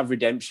almost have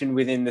redemption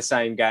within the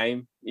same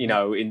game,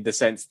 in the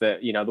sense that,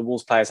 the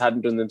Wolves players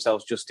hadn't done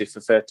themselves justice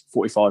for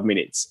 45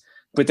 minutes,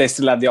 but they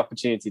still had the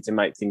opportunity to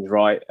make things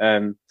right.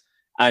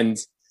 And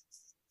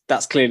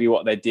that's clearly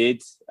what they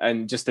did,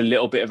 and just a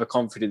little bit of a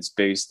confidence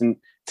boost. And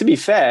to be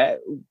fair,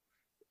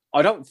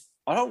 I don't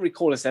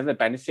recall us ever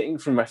benefiting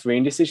from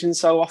refereeing decisions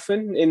so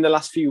often in the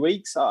last few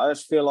weeks. I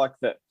just feel like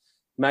that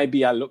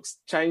maybe our looks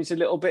changed a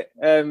little bit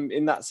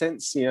in that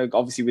sense.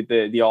 Obviously with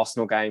the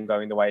Arsenal game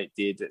going the way it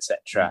did,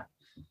 etc.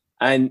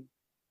 And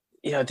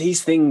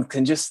these things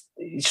can just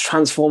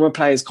transform a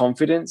player's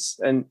confidence.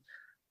 And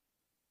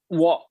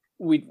what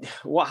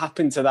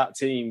happened to that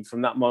team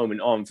from that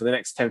moment on for the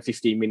next 10,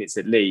 15 minutes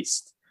at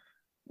least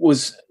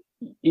was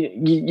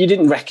you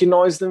didn't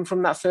recognise them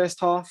from that first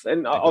half.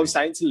 And I was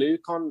saying to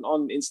Luke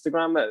on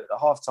Instagram at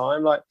half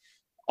time,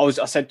 I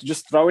said,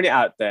 just throwing it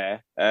out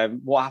there,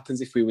 what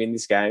happens if we win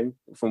this game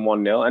from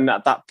 1-0? And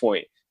at that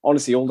point,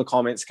 honestly, all the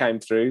comments came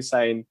through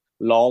saying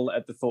lol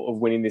at the thought of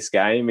winning this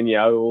game, and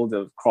all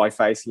the cry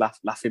face laugh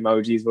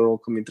emojis were all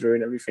coming through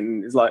and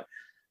everything. It's like,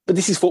 but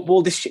this is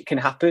football, this shit can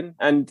happen.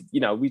 And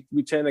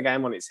we turn the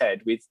game on its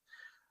head with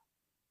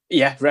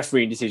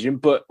refereeing decision,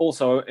 but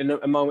also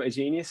a moment of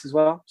genius as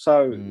well.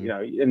 So,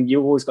 and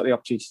you've always got the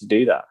opportunity to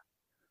do that.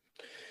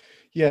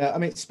 Yeah, I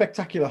mean,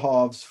 spectacular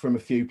halves from a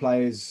few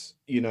players,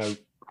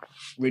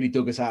 really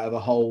dug us out of a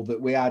hole that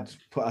we had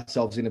put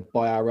ourselves in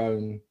by our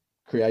own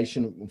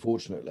creation,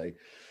 unfortunately.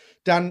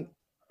 Dan,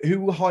 who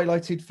were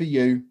highlighted for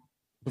you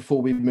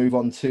before we move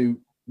on to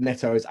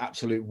Neto's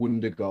absolute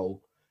wonder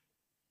goal?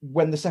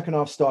 When the second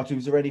half started,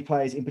 was there any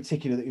players in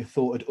particular that you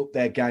thought had upped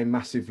their game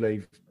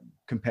massively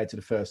compared to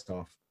the first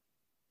half?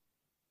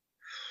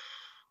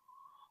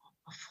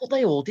 I thought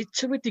they all did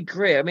to a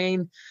degree. I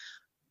mean,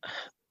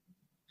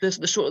 the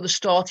sort of the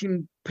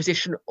starting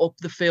position up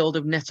the field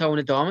of Neto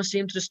and Adama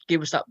seemed to just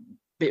give us that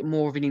bit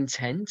more of an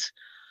intent.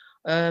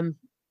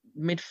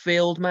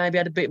 Midfield maybe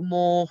had a bit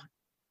more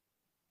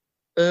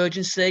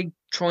urgency,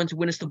 trying to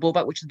win us the ball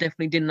back, which they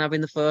definitely didn't have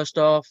in the first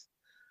half.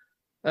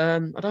 I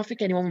don't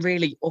think anyone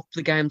really upped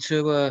the game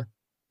to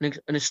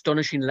an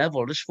astonishing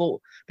level. I just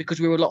thought because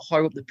we were a lot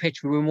higher up the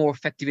pitch, we were more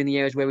effective in the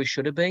areas where we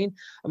should have been.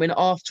 I mean, at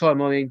half time,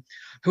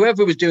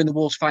 whoever was doing the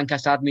Wolves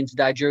Fancast admin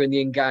today during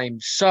the in-game,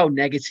 so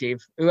negative,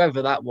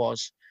 whoever that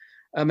was.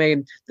 I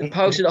mean, they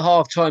posted at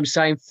half time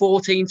saying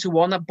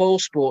 14-1 that Ball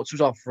Sports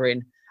was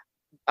offering,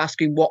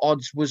 asking what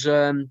odds was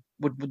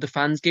would the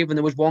fans give, and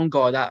there was one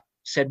guy that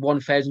said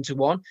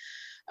 1,000-1,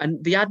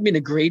 and the admin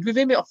agreed with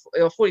him. I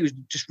thought it was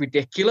just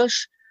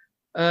ridiculous.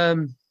 I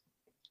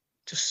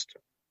just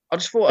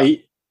thought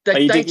are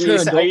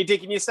you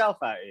digging yourself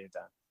out here,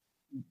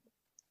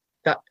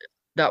 Dan?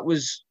 That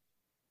was,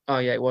 oh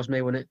yeah, it was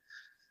me, wasn't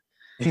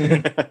it?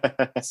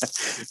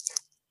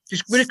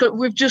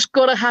 We've just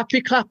got to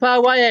happy clap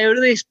our way out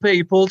of this,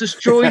 people.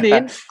 Just join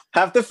in.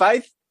 Have the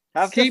faith.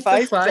 Keep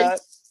the faith.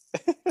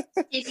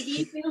 Did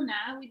you feel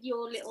now with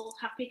your little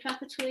happy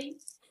clapper tweet?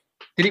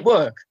 Did it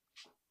work?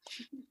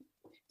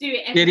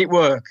 Did it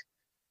work?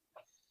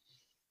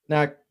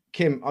 Now,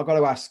 Kim, I've got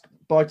to ask,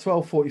 by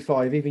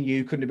 12:45, even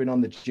you couldn't have been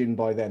on the gin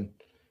by then.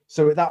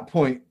 So at that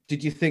point,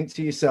 did you think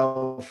to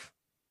yourself,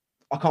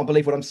 I can't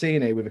believe what I'm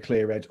seeing here with a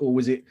clear head? Or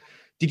was it,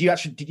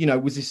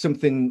 was this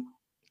something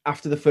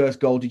after the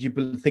first goal? Did you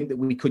think that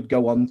we could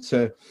go on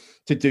to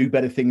do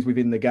better things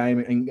within the game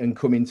and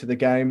come into the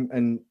game?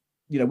 And,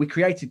 we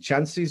created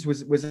chances.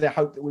 Was there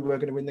hope that we were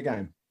going to win the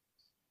game?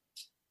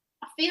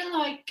 I feel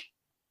like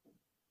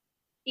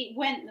it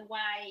went the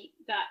way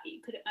that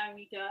it could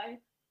only go,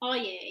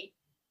 i.e.,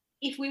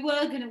 if we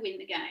were going to win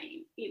the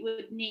game, it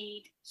would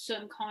need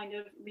some kind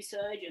of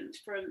resurgence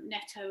from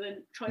Neto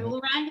and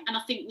Traore, and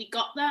I think we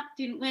got that,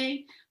 didn't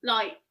we?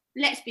 Like,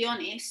 let's be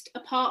honest,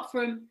 apart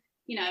from,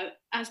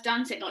 as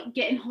Dan said, like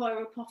getting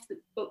higher up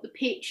the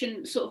pitch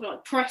and sort of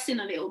like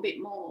pressing a little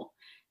bit more,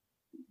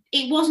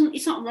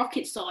 it's not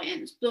rocket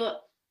science,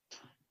 but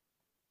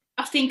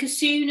I think as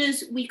soon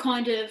as we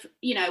kind of,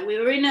 we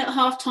were in at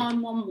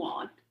half-time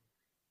 1-1,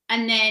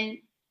 and then,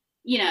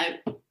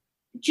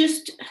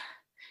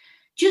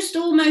 just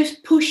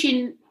almost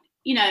pushing,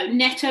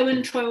 Neto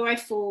and Traore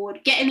forward,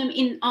 getting them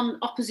in on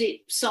opposite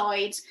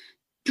sides,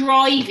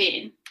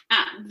 driving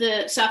at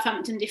the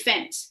Southampton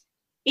defence.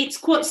 It's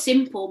quite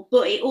simple,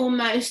 but it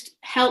almost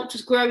helped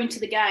us grow into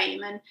the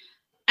game. And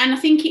I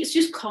think it's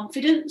just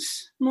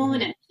confidence more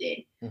than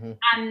anything. Mm-hmm.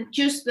 And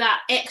just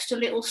that extra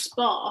little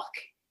spark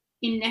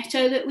in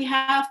Neto that we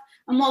have.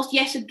 And whilst,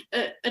 yes,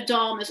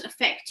 Adama's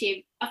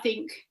effective, I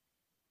think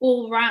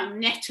all round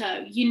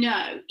Neto,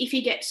 if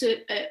he gets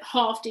a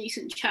half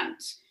decent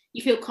chance,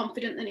 you feel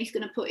confident that he's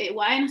going to put it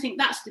away. And I think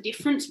that's the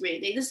difference,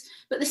 really.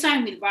 But the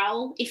same with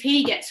Raul. If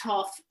he gets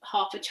half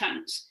a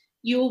chance,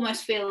 you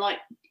almost feel like,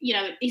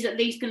 he's at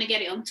least going to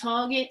get it on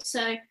target.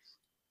 So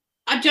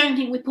I don't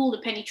think we pulled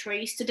a penny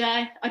trees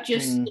today. I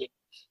just think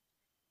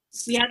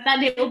we had that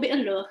little bit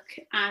of luck,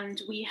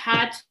 and we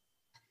had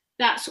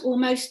that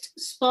almost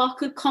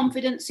spark of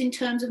confidence in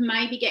terms of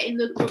maybe getting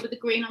the rub of the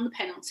green on the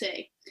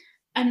penalty.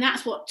 And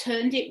that's what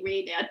turned it,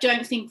 really. I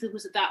don't think there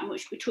was that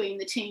much between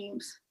the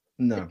teams.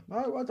 No,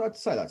 I'd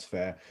say that's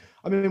fair.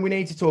 I mean, we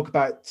need to talk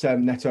about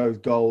Neto's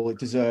goal. It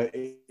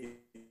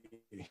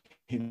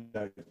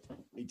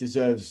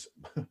deserves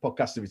a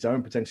podcast of its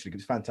own, potentially,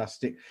 because it's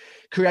fantastic.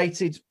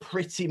 Created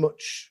pretty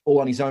much all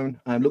on his own.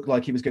 Looked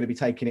like he was going to be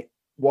taking it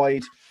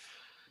wide,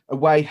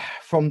 away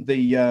from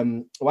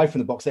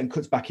the box, then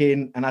cuts back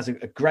in and has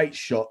a great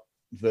shot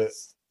that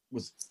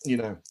was,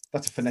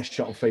 that's a finesse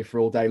shot on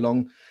FIFA all day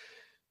long.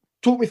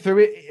 Talk me through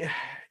it.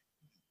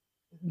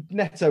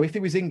 Neto, if he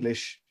was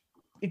English,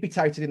 he'd be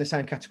touted in the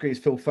same category as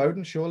Phil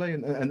Foden, surely,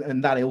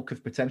 and that ilk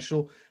of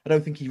potential. I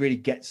don't think he really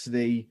gets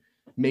the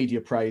media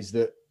praise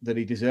that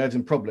he deserves,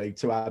 and probably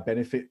to our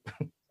benefit.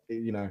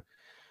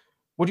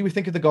 What do we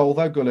think of the goal,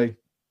 though, Gully?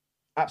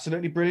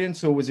 Absolutely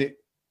brilliant, or was it?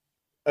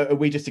 Are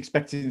we just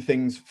expecting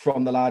things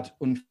from the lad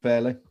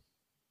unfairly?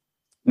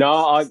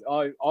 No,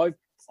 I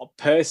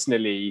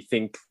personally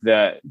think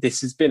that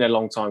this has been a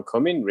long time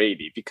coming,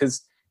 really,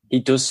 because he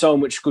does so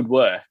much good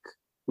work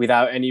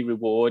without any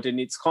reward, and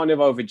it's kind of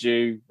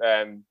overdue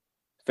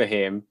for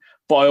him.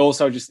 But I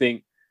also just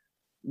think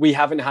we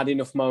haven't had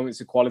enough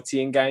moments of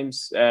quality in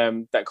games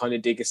that kind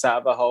of dig us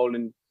out of a hole.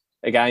 And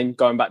again,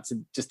 going back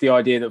to just the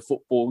idea that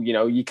football,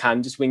 you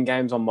can just win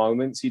games on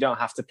moments. You don't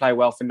have to play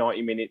well for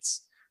 90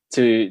 minutes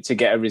to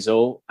get a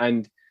result.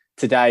 And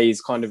today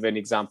is kind of an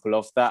example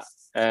of that.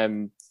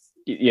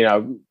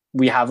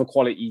 We have a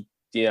quality,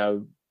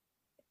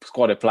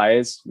 squad of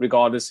players,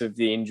 regardless of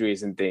the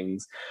injuries and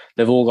things.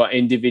 They've all got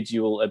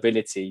individual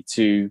ability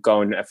to go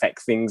and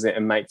affect things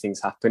and make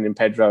things happen. And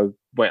Pedro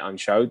went and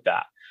showed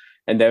that.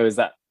 And there was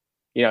that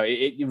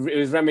it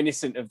was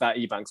reminiscent of that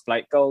Ebanks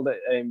Blake goal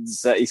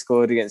that he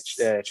scored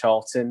against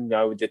Charlton,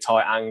 with the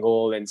tight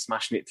angle and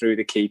smashing it through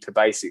the keeper,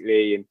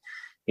 basically.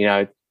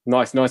 And,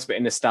 nice bit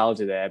of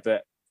nostalgia there.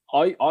 But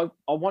I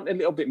want a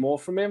little bit more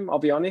from him, I'll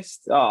be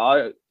honest.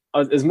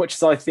 As much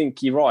as I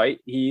think you're right,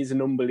 he is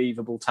an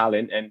unbelievable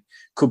talent and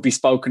could be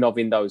spoken of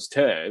in those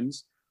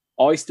terms.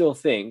 I still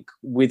think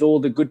with all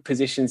the good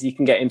positions he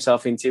can get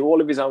himself into,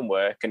 all of his own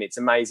work, and it's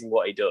amazing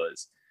what he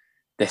does,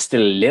 there's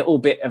still a little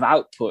bit of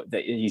output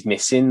that he's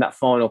missing, that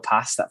final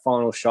pass, that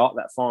final shot,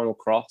 that final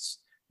cross,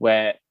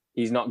 where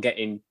he's not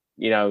getting,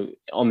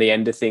 on the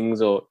end of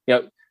things. Or,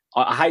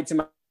 I hate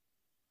to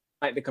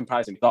make the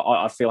comparison, but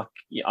I feel like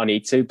I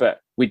need to. But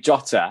with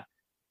Jota,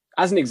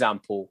 as an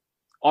example,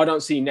 I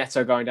don't see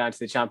Neto going down to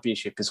the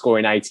Championship and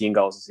scoring 18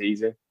 goals a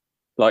season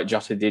like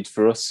Jota did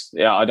for us.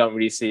 Yeah, I don't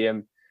really see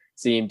him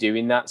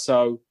doing that.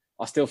 So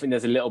I still think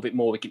there's a little bit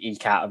more we can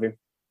eke out of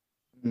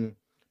him.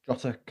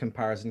 Jota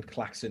comparison,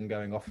 Claxon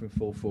going off in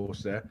full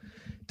force there.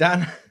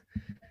 Dan,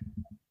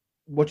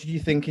 what did you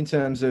think in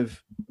terms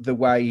of the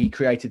way he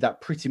created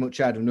that pretty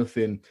much out of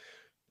nothing?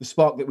 The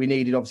spark that we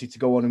needed, obviously, to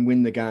go on and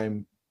win the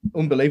game.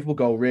 Unbelievable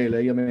goal,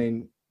 really. I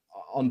mean,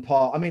 on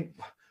par. I mean,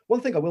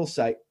 one thing I will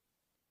say,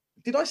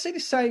 did I see the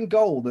same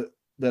goal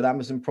that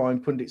Amazon Prime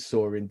pundits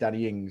saw in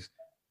Danny Ings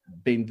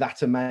being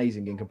that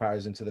amazing in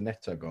comparison to the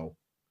Neto goal?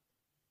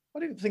 I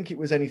didn't think it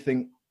was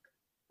anything.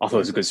 I thought it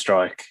was a good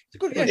strike. It's a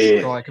good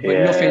strike, but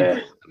nothing.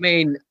 I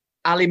mean,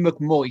 Ali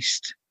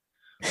McMoist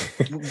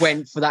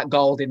went for that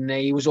goal, didn't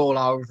he? He was all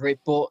over it.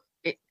 But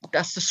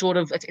that's the sort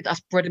of that's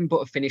bread and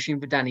butter finishing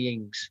for Danny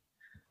Ings.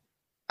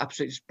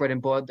 Absolutely bread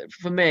and butter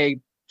for me.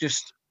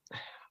 Just,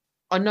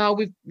 I know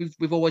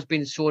we've always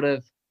been sort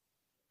of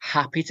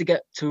happy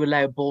to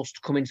allow balls to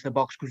come into the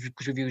box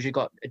because we've usually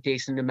got a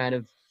decent amount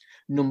of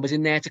numbers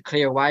in there to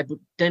clear away. But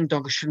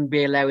Dendoncker shouldn't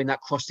be allowing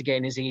that cross to get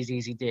in as easy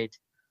as he did.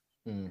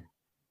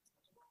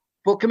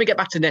 But can we get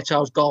back to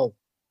Neto's goal?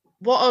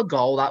 What a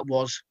goal that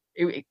was.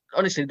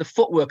 Honestly, the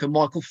footwork of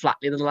Michael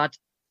Flatley, the lad,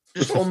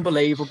 just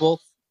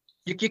unbelievable.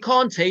 You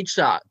can't teach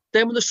that.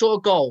 Them are the sort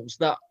of goals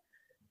that,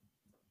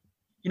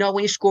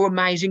 when you score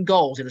amazing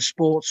goals in a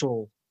sports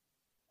hall,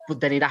 but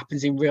then it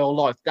happens in real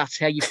life. That's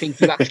how you think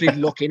you actually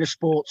look in a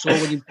sports hall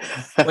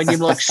when you're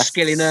like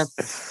skilling a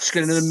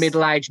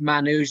middle-aged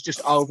man who's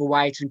just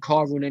overweight and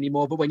can't run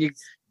anymore. But when you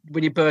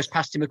burst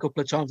past him a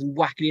couple of times and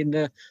whack it in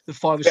the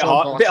 5-a-side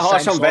box. Bit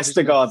harsh on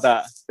Vestergaard,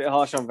 that. Bit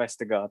harsh on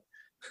Vestergaard.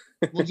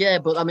 Well, yeah,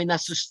 but I mean,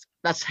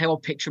 that's how I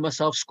picture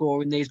myself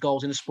scoring these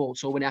goals in a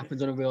sports hall when it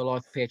happens on a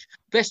real-life pitch.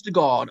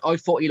 Vestergaard, I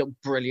thought he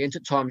looked brilliant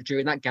at times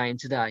during that game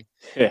today.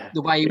 Yeah,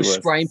 the way he was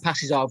spraying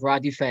passes over our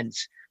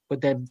defence. But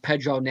then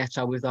Pedro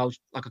Neto with those,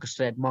 like I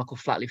said, Michael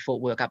Flatley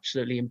footwork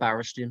absolutely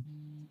embarrassed him.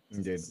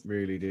 He did,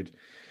 really did.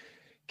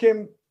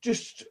 Kim,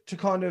 just to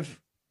kind of,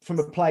 from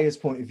a player's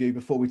point of view,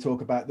 before we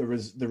talk about the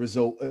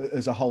result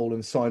as a whole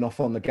and sign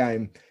off on the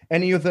game,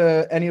 any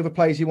other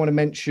players you want to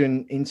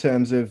mention in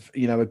terms of,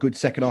 a good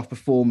second half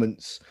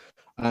performance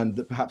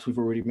that perhaps we've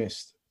already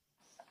missed?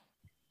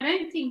 I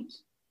don't think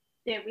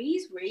there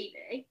is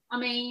really. I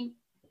mean,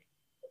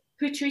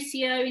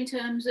 Patricio in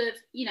terms of,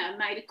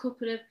 made a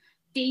couple of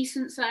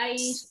decent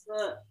saves,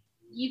 but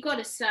you got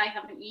to say,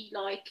 haven't you,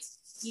 like,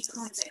 you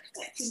kind of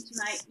expect him to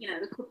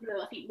make, the couple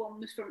of, I think one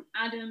was from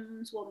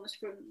Adams, one was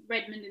from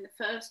Redmond in the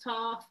first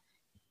half.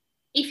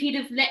 If he'd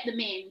have let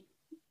them in,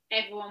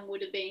 everyone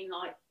would have been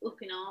like up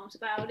in arms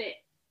about it.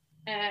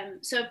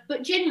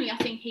 But generally, I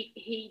think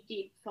he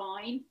did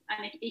fine,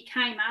 and he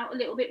came out a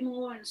little bit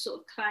more and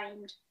sort of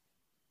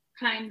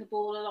claimed the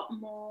ball a lot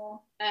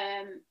more.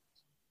 I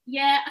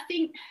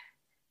think,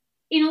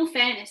 in all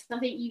fairness, I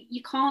think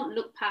you can't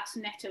look past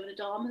Neto and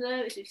Adama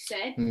though, as we've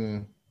said.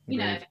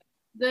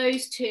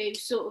 Those two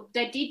sort of,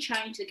 they did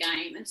change the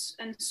game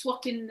and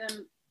swapping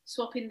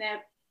their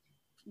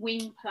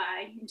wing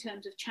play in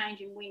terms of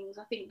changing wings.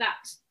 I think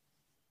that's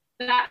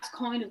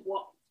kind of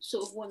what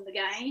sort of won the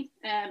game,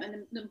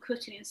 and them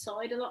cutting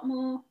inside a lot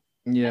more.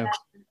 Yeah.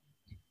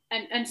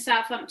 And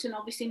Southampton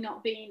obviously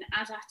not being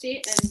as at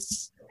it,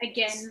 and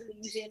again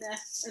losing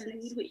a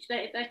lead, which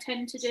they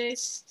tend to do.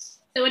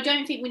 So I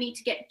don't think we need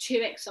to get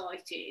too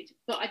excited,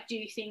 but I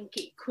do think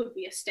it could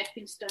be a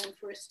stepping stone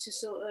for us to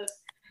sort of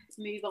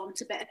move on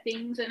to better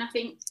things. And I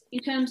think in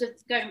terms of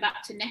going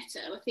back to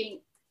Neto, I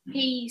think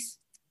he's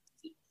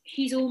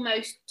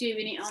almost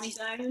doing it on his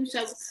own.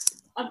 So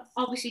I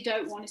obviously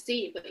don't want to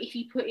see it, but if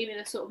you put him in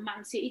a sort of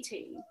Man City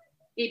team,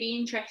 it'd be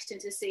interesting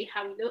to see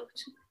how he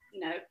looked.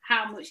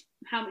 How much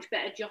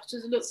better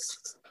Jota's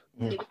looked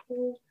in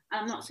Liverpool.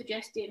 And I'm not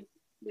suggesting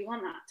we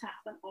want that to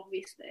happen,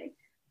 obviously,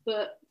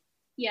 but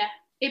yeah,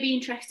 it'd be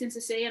interesting to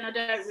see, and I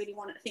don't really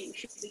want to think we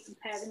should be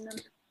comparing them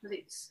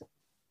because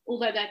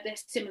although they're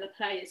similar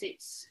players,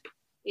 it's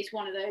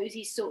one of those.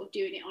 He's sort of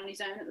doing it on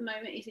his own at the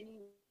moment, isn't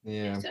he?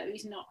 Yeah. So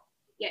he's not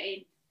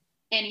getting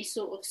any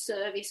sort of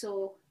service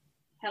or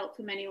help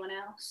from anyone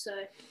else.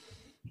 So.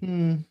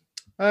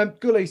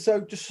 Gully,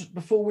 so just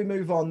before we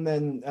move on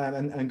then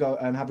and go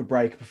and have a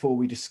break before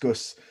we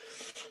discuss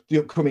the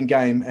upcoming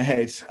game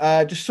ahead,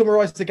 just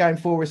summarise the game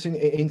for us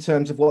in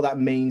terms of what that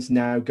means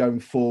now going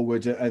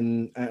forward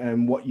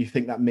and what you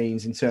think that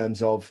means in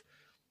terms of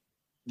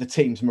the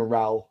team's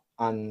morale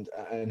and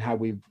how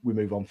we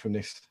move on from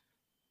this.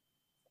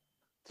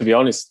 To be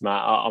honest,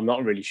 Matt, I'm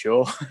not really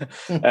sure.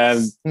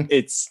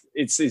 It's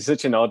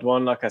such an odd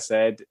one. Like I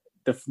said,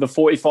 the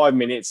 45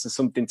 minutes is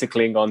something to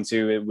cling on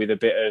to with a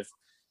bit of,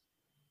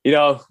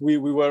 we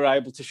were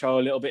able to show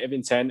a little bit of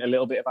intent, a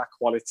little bit of our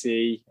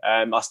quality.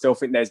 I still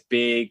think there's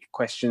big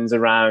questions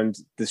around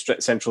the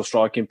central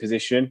striking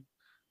position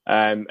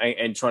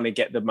and trying to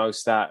get the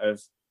most out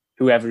of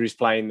whoever is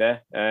playing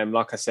there.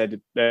 Like I said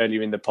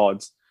earlier in the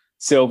pod,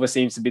 Silva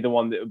seems to be the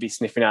one that would be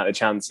sniffing out the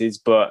chances,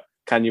 but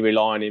can you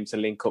rely on him to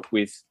link up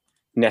with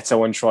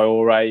Neto and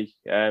Traore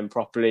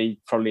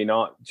properly? Probably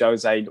not.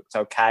 Jose looked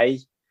okay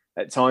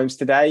at times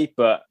today,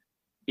 but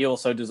he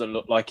also doesn't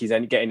look like he's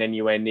getting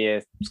anywhere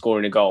near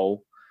scoring a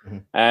goal.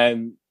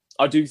 Mm-hmm.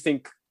 I do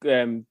think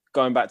going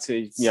back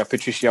to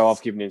Patricio,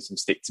 I've given him some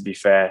stick to be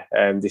fair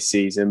this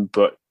season,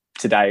 but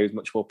today he was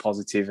much more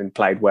positive and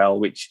played well,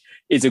 which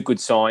is a good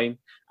sign.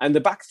 And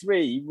the back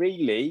three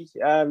really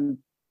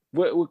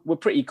we're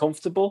pretty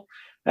comfortable.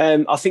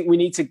 I think we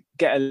need to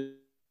get a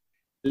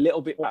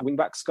little bit more wing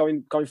backs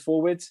going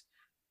forward.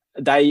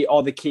 They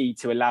are the key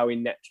to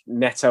allowing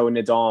Neto and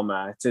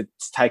Adama to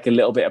take a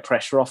little bit of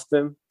pressure off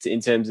them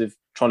in terms of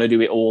trying to do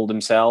it all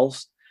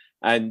themselves.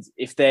 And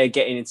if they're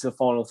getting into the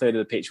final third of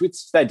the pitch,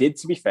 which they did,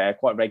 to be fair,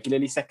 quite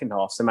regularly second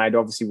half, Semedo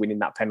obviously winning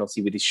that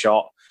penalty with his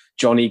shot.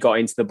 Johnny got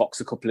into the box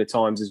a couple of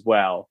times as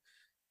well.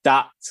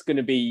 That's going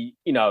to be,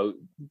 the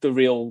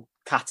real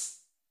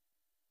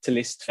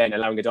catalyst for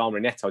allowing Adama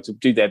and Neto to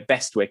do their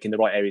best work in the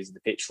right areas of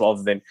the pitch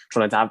rather than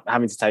trying to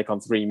having to take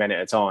on 3 men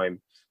at a time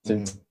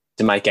to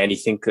make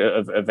anything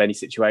of any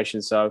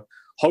situation. So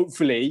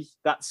hopefully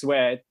that's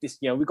where this,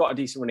 we've got a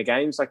decent run of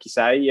games, like you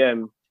say,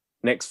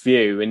 next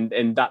few,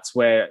 and that's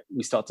where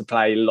we start to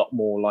play a lot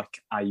more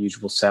like our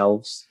usual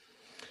selves.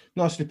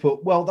 Nicely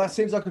put. Well, that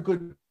seems like a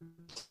good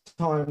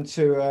time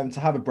to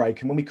have a break.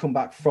 And when we come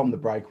back from the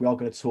break, we are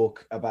going to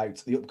talk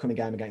about the upcoming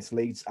game against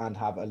Leeds and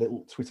have a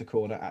little Twitter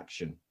corner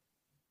action.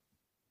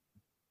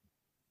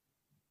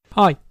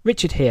 Hi,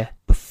 Richard here.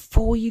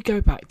 Before you go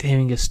back to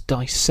hearing us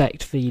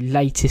dissect the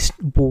latest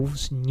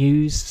Wolves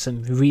news,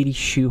 some really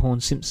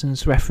shoehorned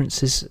Simpsons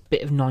references, a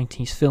bit of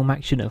 90s film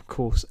action, and of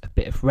course a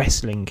bit of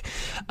wrestling,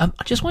 I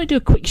just want to do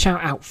a quick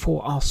shout out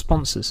for our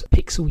sponsors,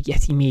 Pixel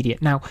Yeti Media.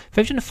 Now,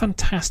 they've done a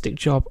fantastic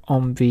job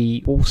on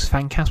the Wolves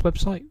Fancast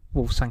website,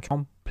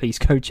 wolvesfancast.com. Please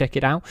go check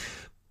it out.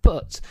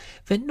 But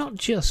they're not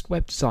just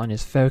web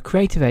designers, they're a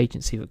creative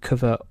agency that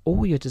cover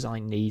all your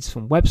design needs,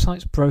 from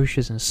websites,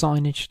 brochures and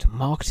signage to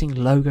marketing,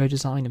 logo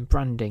design and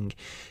branding.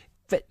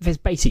 There's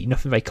basically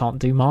nothing they can't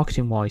do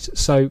marketing wise,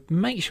 so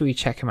make sure you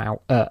check them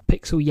out at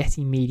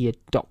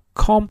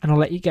pixelyetimedia.com, and I'll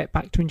let you get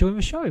back to enjoying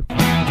the show.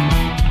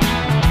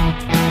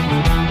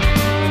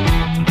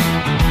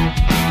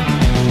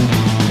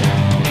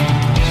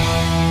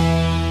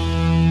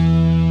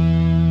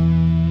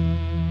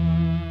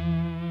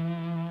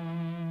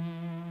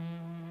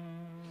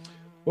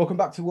 Welcome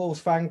back to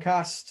Wolves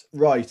Fancast.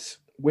 Right,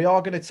 we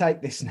are going to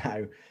take this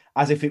now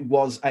as if it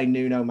was a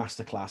Nuno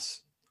masterclass,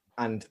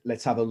 and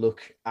let's have a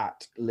look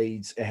at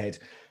Leeds ahead.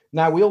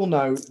 Now, we all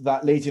know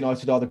that Leeds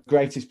United are the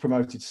greatest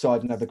promoted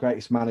side and have the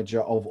greatest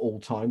manager of all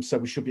time, so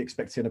we should be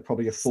expecting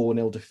probably a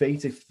 4-0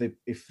 defeat if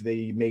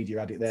the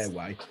media had it their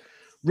way.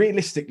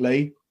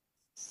 Realistically,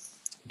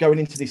 going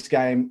into this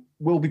game,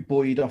 we'll be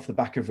buoyed off the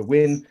back of a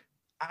win,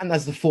 and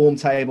as the form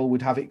table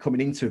would have it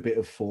coming into a bit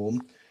of form,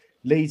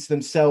 Leeds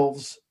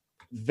themselves,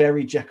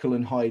 very Jekyll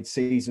and Hyde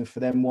season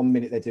for them. 1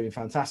 minute they're doing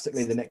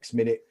fantastically, the next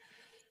minute,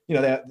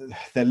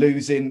 they're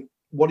losing.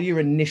 What are your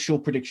initial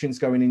predictions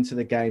going into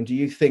the game? Do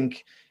you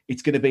think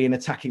it's going to be an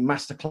attacking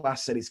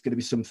masterclass, and it's going to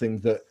be something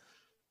that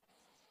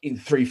in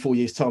 3-4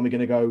 years' time we're going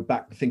to go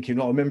back thinking,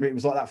 remember it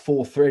was like that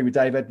 4-3 with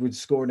Dave Edwards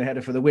scoring a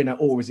header for the winner?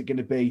 Or is it going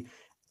to be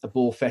a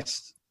ball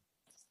fest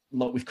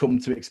like we've come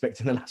to expect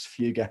in the last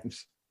few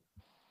games?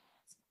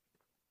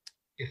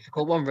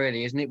 Difficult one,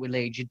 really, isn't it, with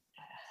Leeds?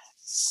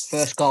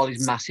 First goal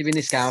is massive in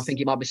this game. I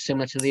think it might be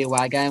similar to the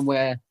away game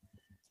where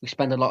we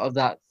spend a lot of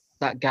that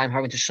game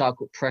having to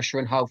soak up pressure,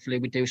 and hopefully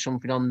we do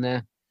something on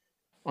the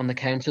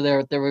counter.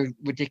 They're a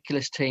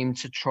ridiculous team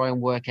to try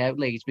and work out,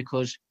 Leeds,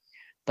 because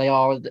they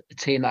are a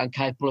team that are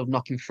capable of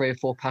knocking 3 or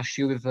 4 past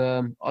you with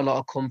a lot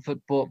of comfort,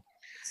 but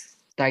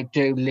they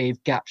do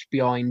leave gaps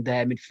behind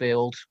their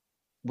midfield,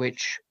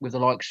 which with the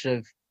likes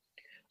of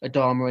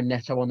Adama and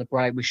Neto on the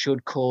break, we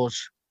should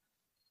cause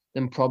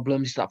them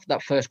problems.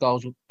 That first goal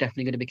is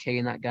definitely going to be key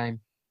in that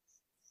game.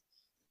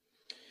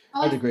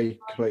 I'd agree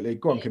completely.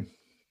 Go on, Kim.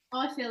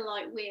 I feel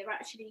like we're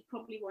actually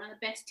probably one of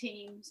the best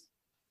teams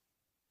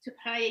to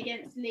play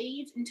against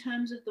Leeds in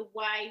terms of the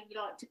way we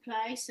like to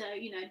play. So,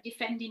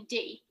 defending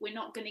deep, we're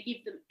not going to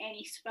give them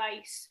any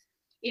space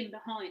in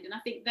behind. And I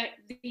think that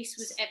this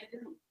was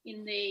evident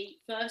in the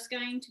first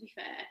game, to be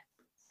fair.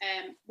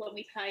 when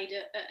we played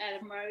at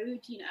Ellen Road.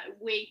 You know,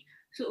 we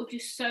sort of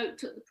just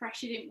soaked up the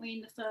pressure, didn't we,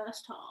 in the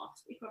first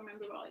half, if I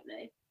remember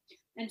rightly,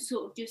 and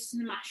sort of just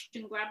smashed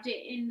and grabbed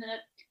it in the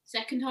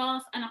second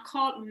half. And I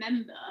can't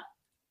remember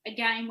a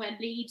game where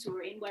Leeds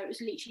were in where it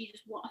was literally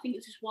just I think it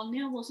was just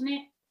 1-0, wasn't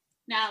it?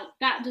 Now,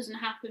 that doesn't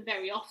happen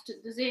very often,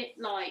 does it?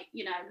 Like,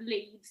 you know,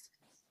 Leeds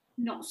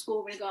not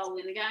scoring a goal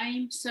in the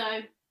game. So,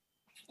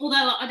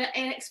 although I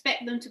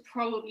expect them to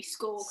probably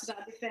score because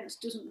our defence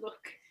doesn't look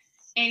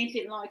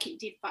anything like it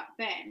did back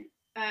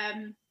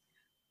then,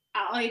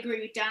 I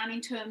agree with Dan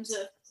in terms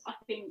of, I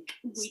think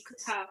we could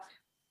have,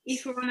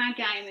 if we're on our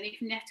game and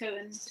if Neto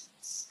and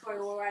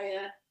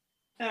Traore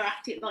are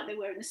at it like they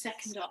were in the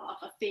second half,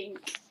 I think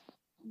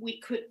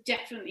we could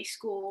definitely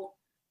score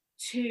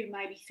 2,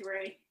 maybe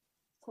 3.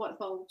 Quite a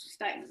bold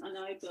statement, I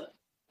know, but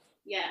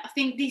yeah, I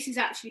think this is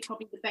actually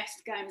probably the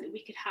best game that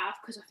we could have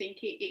because I think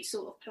it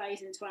sort of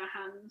plays into our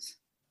hands.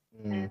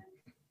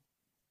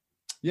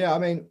 Yeah, I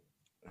mean,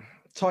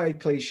 tired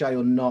cliche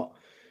or not,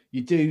 you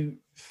do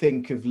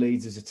think of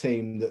Leeds as a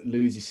team that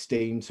loses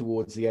steam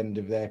towards the end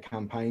of their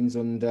campaigns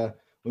under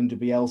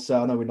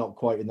Bielsa. I know we're not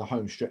quite in the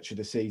home stretch of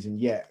the season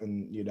yet,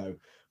 and you know,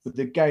 but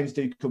the games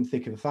do come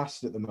thick and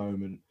fast at the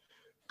moment.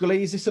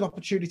 Gully, is this an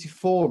opportunity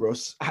for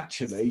us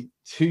actually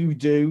to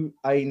do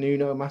a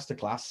Nuno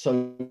masterclass?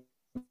 So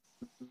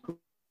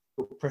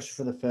pressure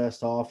for the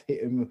first half,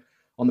 hit him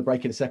on the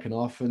break in the second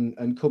half,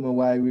 and come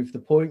away with the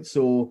points,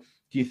 or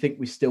do you think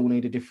we still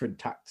need a different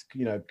tactic?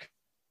 You know,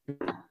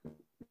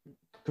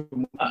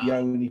 can we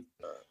only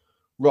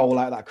roll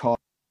out that card?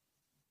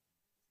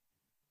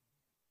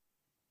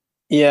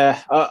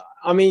 Yeah,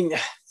 I mean,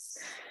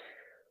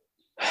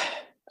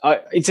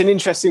 it's an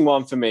interesting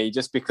one for me,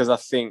 just because I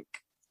think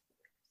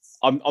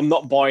I'm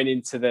not buying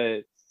into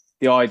the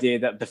idea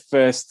that the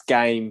first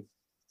game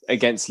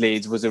against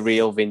Leeds was a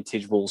real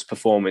vintage Wolves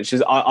performance.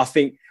 I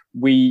think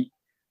we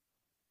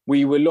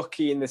were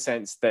lucky in the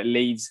sense that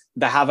Leeds,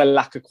 they have a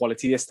lack of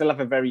quality. They still have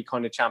a very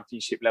kind of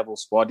championship level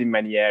squad in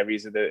many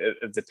areas of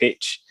the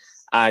pitch,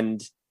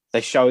 and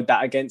they showed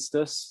that against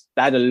us.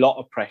 They had a lot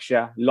of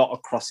pressure, a lot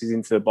of crosses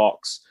into the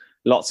box,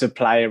 lots of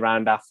play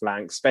around our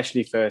flanks,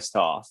 especially first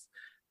half,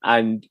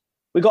 and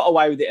we got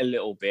away with it a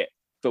little bit,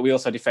 but we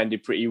also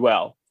defended pretty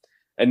well.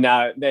 And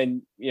now,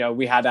 then, you know,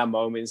 we had our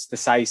moments. The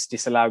Saïss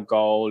disallowed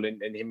goal,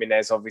 and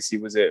Jimenez obviously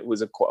was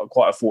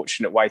quite a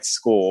fortunate way to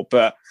score.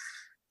 But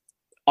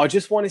I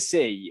just want to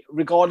see,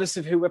 regardless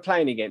of who we're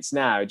playing against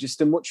now,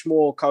 just a much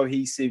more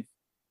cohesive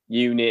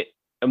unit,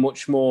 a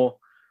much more,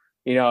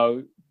 you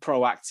know,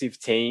 proactive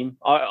team.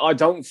 I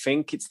don't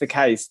think it's the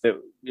case that,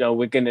 you know,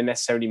 we're going to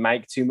necessarily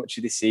make too much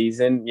of this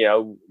season. You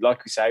know,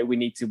 like we say, we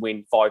need to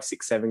win 5,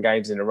 6, 7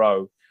 games in a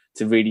row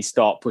to really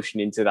start pushing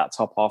into that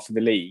top half of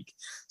the league.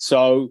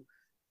 So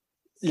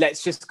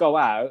let's just go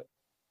out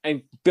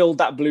and build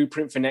that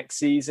blueprint for next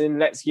season.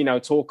 Let's, you know,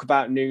 talk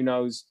about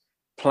Nuno's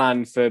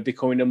plan for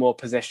becoming a more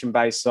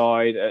possession-based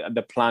side,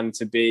 the plan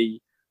to be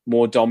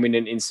more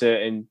dominant in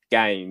certain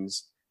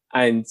games,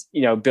 and,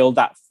 you know, build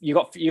that. You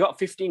got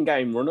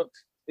 15-game run-up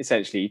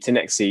essentially to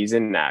next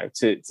season now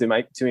to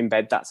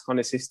embed that kind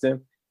of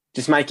system.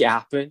 Just make it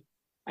happen.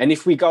 And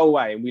if we go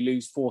away and we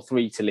lose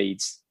 4-3 to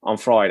Leeds on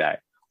Friday,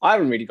 I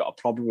haven't really got a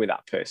problem with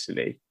that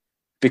personally,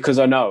 because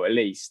I know at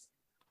least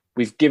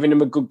we've given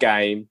them a good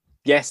game.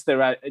 Yes,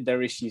 there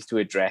are issues to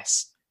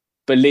address,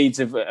 but Leeds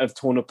have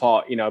torn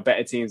apart, you know,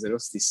 better teams than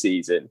us this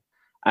season,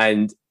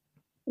 and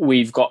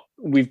we've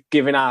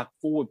given our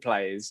forward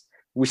players,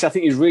 which I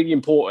think is really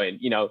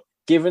important, you know,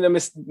 giving them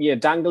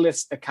dangle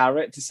us a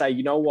carrot to say,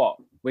 you know what,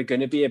 we're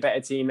going to be a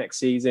better team next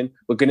season.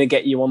 We're going to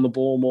get you on the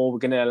ball more. We're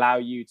going to allow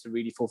you to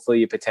really fulfill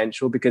your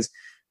potential, because,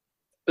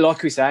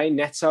 like we say,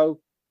 Neto,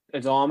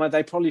 Adama,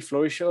 they probably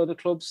flourish at other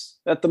clubs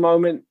at the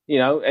moment, you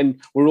know,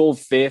 and we're all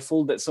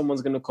fearful that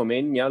someone's going to come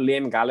in. You know,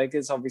 Liam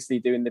Gallagher's obviously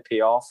doing the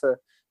PR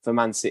for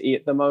Man City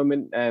at the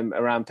moment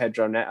around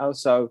Pedro Neto.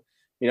 So,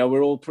 you know,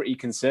 we're all pretty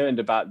concerned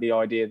about the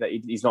idea that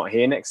he's not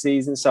here next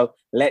season. So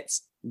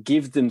let's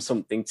give them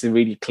something to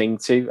really cling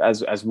to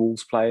as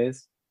Wolves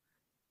players.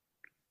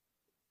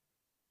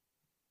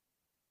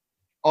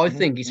 I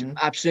think it's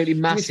absolutely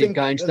massive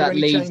going to that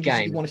Leeds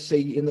game. You want to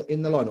see in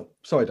the lineup?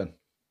 Sorry, Dan.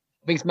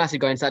 I think it's massive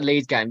going to that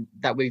Leeds game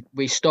that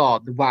we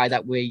start the way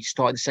that we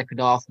started the second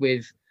half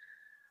with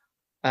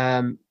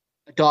Adama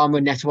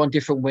and Neto on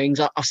different wings.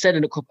 I said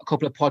in a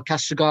couple of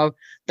podcasts ago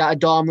that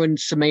Adama and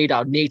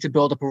Semedo need to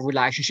build up a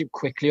relationship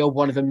quickly, or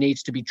one of them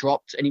needs to be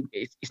dropped. And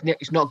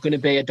it's not going to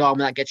be Adama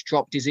that gets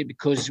dropped, is it?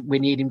 Because we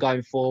need him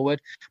going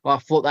forward. But I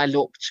thought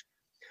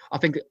I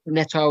think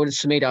Neto and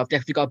Semedo have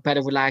definitely got a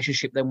better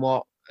relationship than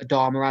what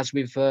Adama has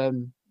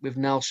with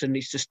Nelson.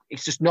 It's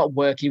just not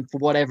working for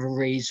whatever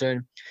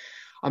reason.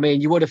 I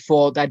mean, you would have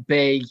thought they'd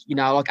be, you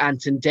know, like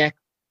Ant and Dec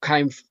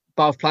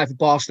both played for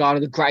Barcelona,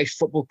 the greatest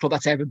football club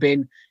that's ever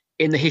been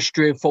in the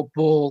history of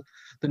football.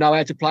 They know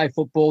how to play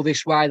football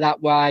this way,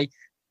 that way,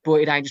 but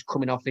it ain't just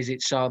coming off, is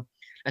it? So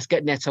let's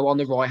get Neto on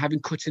the right,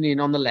 having cutting in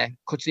on the left,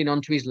 cutting in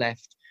onto his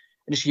left,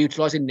 and just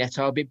utilising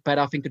Neto a bit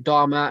better. I think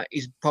Adama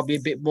is probably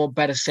a bit more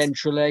better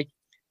centrally.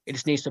 It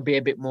just needs to be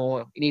a bit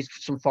more. He needs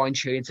some fine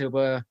tuning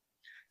to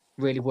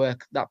really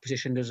work that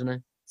position, doesn't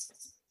it?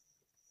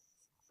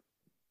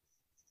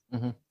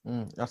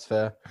 That's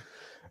fair.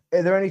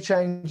 Are there any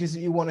changes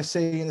that you want to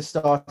see in the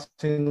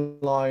starting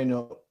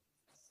lineup?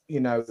 You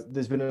know,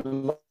 there's been a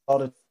lot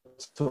of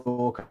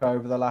talk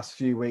over the last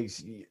few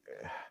weeks,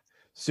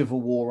 civil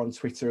war on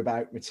Twitter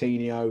about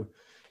Moutinho.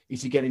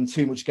 Is he getting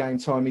too much game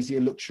time? Is he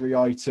a luxury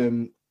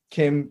item?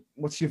 Kim,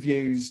 what's your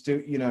views?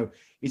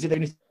 Is it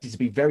only to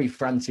be very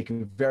frantic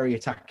and very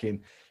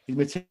attacking? Is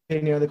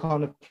Moutinho the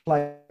kind of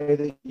player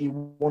that you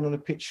want on a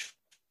pitch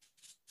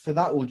for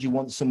that, or do you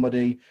want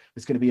somebody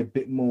that's going to be a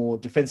bit more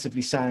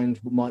defensively sound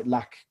but might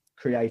lack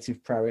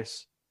creative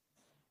prowess?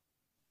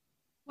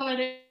 Well,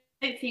 I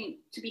don't think,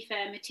 to be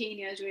fair,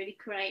 Moutinho is really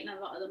creating a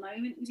lot at the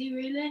moment, is he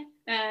really?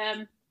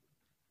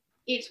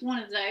 It's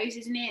one of those,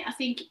 isn't it? I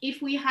think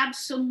if we had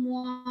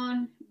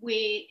someone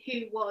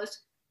who was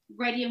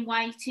ready and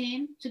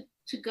waiting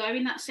to go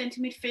in that centre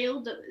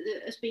midfield that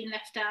has been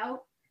left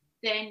out,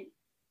 then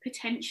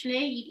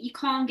potentially you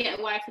can't get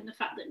away from the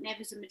fact that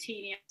Neves and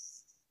Moutinho,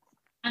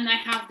 and they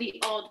have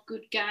the odd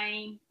good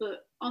game,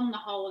 but on the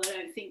whole, I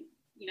don't think,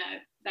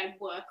 they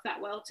work that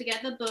well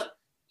together. But,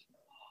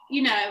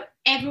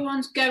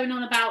 everyone's going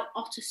on about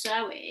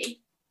Otasoe.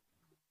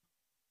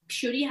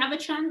 Should he have a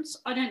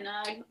chance? I don't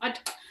know.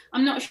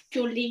 I'm not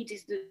sure Leeds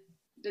is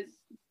the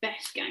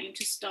best game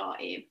to start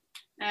him.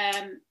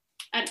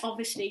 And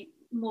obviously,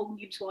 Morgan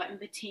Gibbs-White and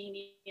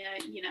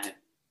Vitinha,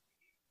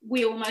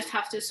 we almost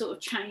have to sort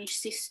of change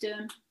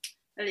system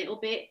a little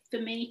bit for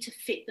me to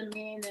fit them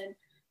in.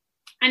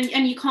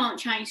 And you can't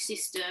change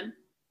system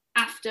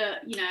after,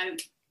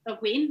 a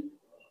win.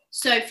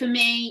 So for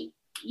me,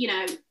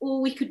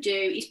 all we could do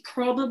is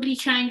probably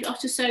change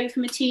Otasoe for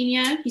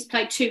Moutinho. He's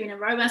played 2 in a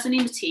row, hasn't he,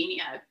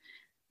 Moutinho?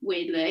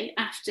 Weirdly,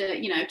 after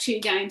 2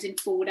 games in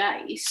 4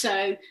 days.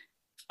 So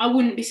I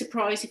wouldn't be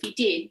surprised if he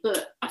did,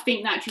 but I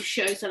think that just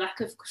shows the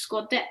lack of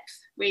squad depth,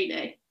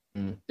 really.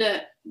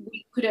 That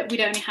we'd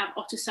only have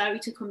Otasoe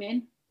to come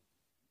in.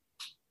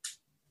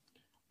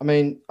 I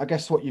mean, I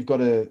guess what you've got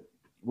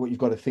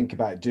to think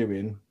about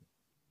doing.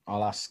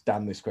 I'll ask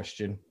Dan this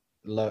question,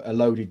 a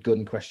loaded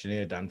gun question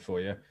here, Dan, for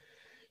you.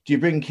 Do you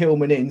bring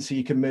Kilman in so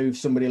you can move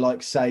somebody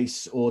like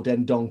Saïss or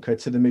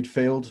Dendoncker to the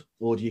midfield,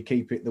 or do you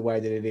keep it the way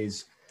that it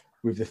is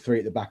with the 3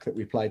 at the back that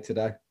we played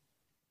today?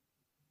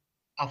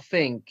 I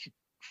think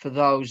for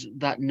those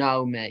that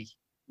know me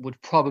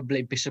would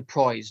probably be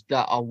surprised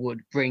that I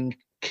would bring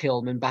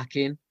Kilman back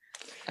in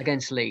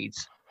against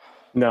Leeds.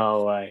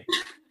 No way.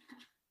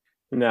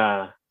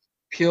 Nah.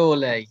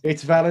 Purely.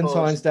 It's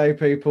Valentine's Day,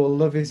 people.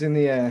 Love is in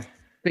the air.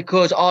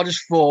 Because I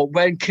just thought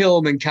when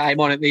Kilman came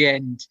on at the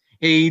end,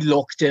 he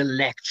looked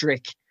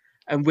electric.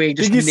 And we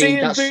just Did you see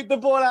him boot the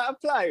ball out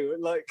of play?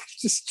 Like,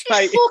 just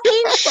straight.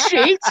 Fucking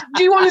shit.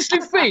 Do you honestly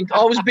think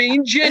I was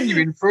being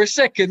genuine for a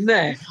second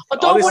there? I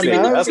don't Honestly,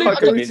 want to be that's quite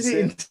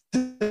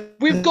convincing.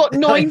 We've got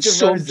 9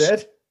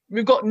 subs.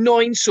 We've got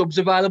 9 subs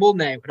available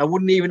now, and I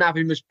wouldn't even have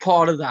him as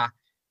part of that.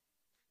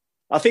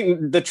 I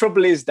think the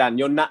trouble is, Dan,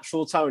 your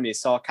natural tone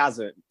is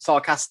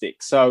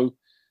sarcastic. So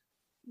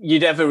you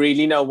never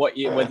really know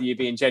whether you're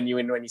being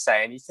genuine when you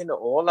say anything at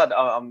all.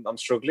 I'm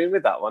struggling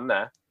with that one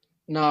there.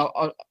 No,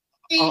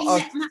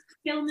 Matt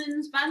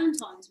Kilman's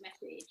Valentine's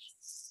message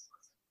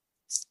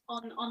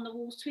on the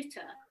Wolves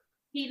Twitter.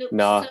 He looks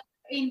so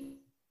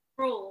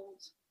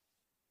enthralled.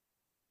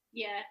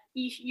 Yeah,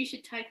 you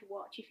should take a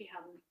watch if you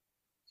haven't.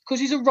 Because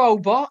he's a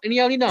robot and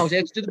he only knows how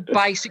to do the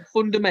basic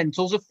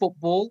fundamentals of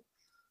football.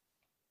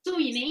 That's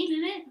all you need,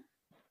 isn't it?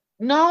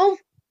 No,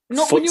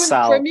 not when you're in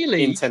the Premier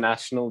League.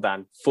 International,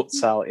 Dan.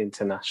 Futsal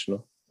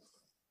International.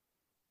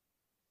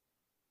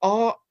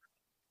 I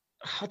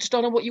just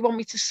don't know what you want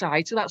me to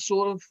say to that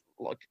sort of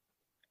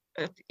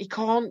he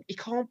can't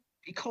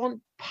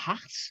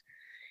pass.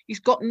 He's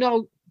got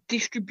no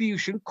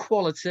distribution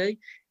quality.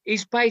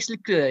 He's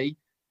basically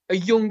a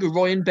younger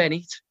Ryan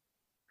Bennett.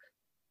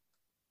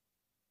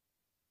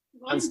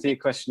 Answer to your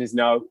question is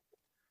no.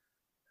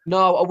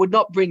 No, I would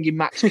not bring in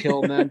Max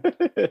Kilman.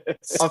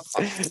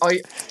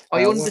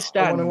 I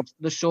understand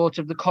the sort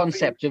of the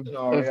concept of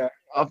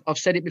I've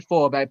said it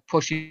before about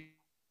pushing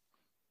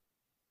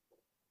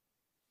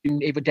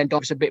either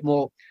Dendoncker a bit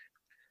more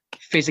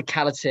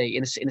physicality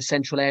in the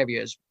central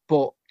areas,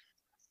 but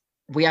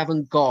we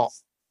haven't got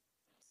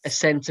a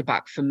centre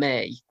back for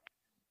me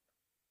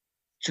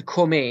to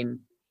come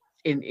in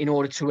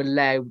order to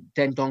allow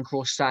Dendoncker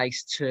or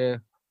Saïss to.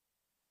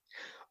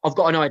 I've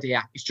got an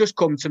idea. It's just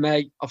come to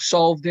me. I've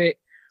solved it.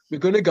 We're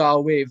going to go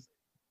with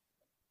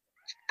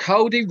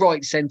Cody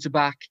right centre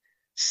back,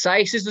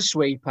 Saïss is the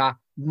sweeper,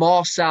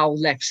 Marcel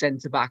left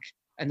centre back,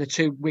 and the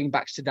 2 wing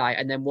backs today,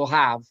 and then we'll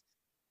have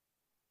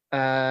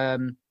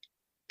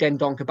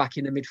Dendoncker back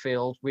in the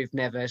midfield with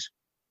Neves.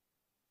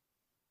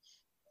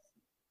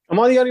 Am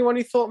I the only one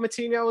who thought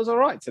Moutinho was all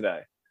right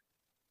today?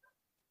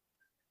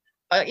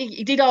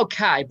 He did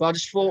okay, but I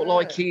just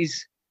thought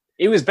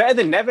he was better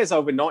than Neves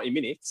over 90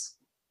 minutes.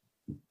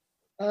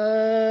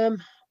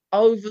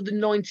 over the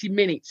 90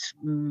 minutes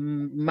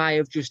may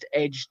have just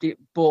edged it,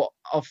 but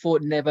I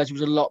thought Neves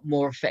was a lot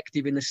more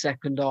effective in the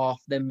second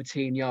half than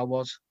Moutinho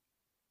was.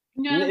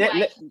 No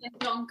way should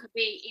Dendoncker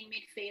be in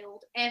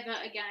midfield ever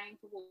again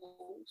for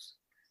Wolves.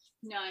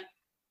 No.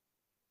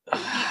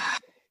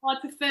 I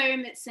prefer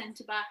him at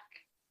centre back,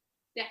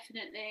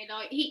 definitely.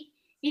 Like he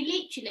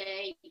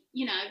literally,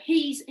 you know,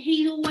 he's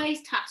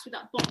always tasked with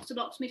that box to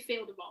box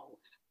midfielder role,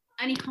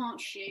 and he can't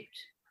shoot.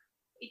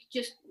 It's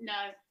just no.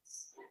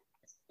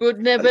 But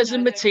Neves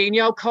and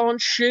Moutinho can't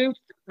shoot.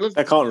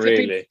 They can't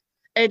really.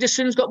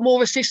 Ederson's got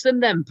more assists than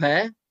them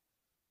pair.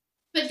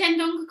 But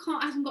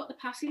Dendoncker hasn't got the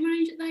passing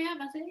range that they have,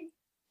 has he?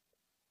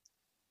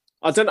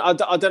 I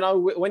don't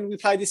know. When we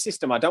play this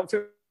system, I don't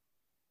think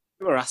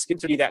we're asking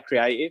to be that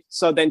creative.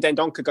 So then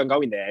Dendoncker can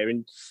go in there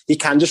and he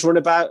can just run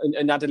about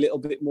and add a little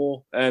bit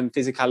more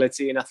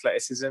physicality and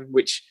athleticism,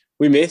 which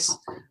we miss.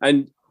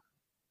 And,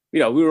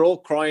 you know, we were all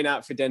crying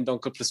out for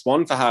Dendoncker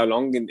 +1 for how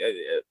long in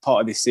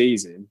part of this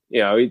season. You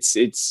know,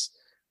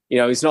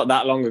 it's not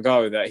that long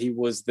ago that he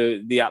was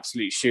the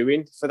absolute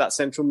shoo-in for that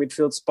central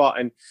midfield spot.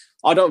 And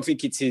I don't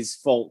think it's his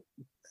fault.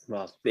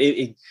 Well,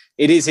 it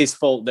is his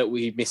fault that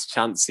we missed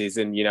chances,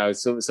 and you know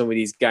some of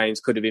these games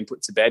could have been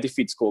put to bed if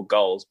he'd scored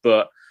goals.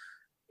 But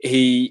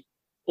he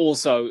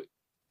also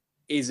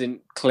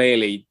isn't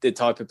clearly the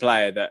type of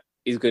player that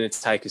is going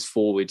to take us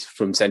forward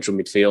from central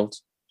midfield.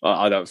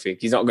 I don't think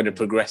he's not going to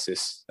progress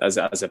us as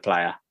a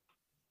player.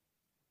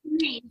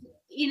 In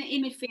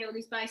midfield,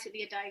 he's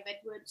basically a Dave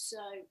Edwards. So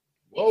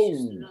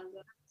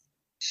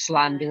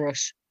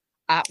slanderous,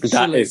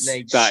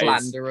 absolutely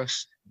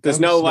slanderous. There's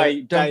no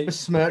way. Don't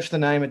besmirch the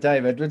name of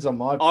Dave Edwards on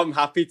my. I'm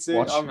happy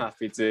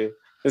to.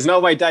 There's no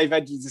way Dave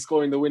Edwards is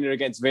scoring the winner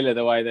against Villa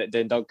the way that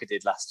Dendoncker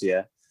did last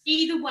year.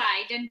 Either way,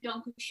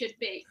 Dendoncker should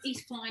be.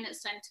 He's fine at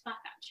centre back.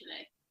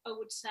 Actually, I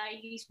would say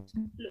he's.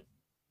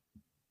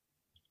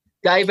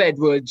 Dave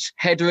Edwards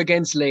header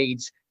against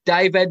Leeds.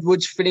 Dave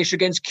Edwards finish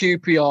against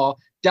QPR.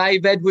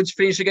 Dave Edwards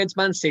finish against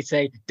Man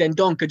City.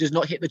 Dendoncker does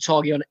not hit the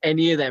target on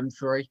any of them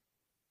three.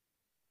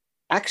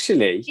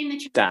 Actually,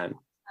 Dan.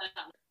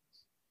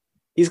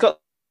 He's got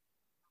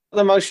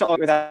the most shot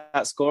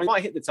without scoring. He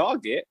might hit the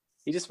target.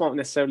 He just won't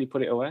necessarily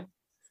put it away.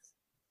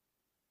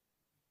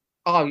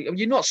 Oh,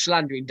 you're not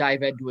slandering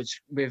Dave Edwards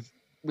with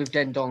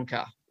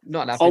Dendoncker.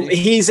 Not that.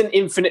 He's an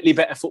infinitely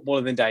better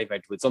footballer than Dave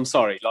Edwards. I'm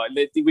sorry. Like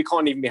we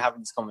can't even be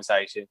having this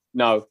conversation.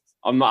 No,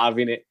 I'm not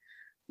having it.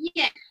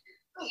 Yeah,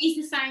 he's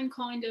the same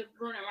kind of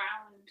run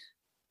around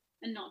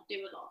and not do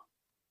a lot.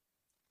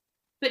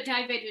 But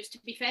Dave Edwards, to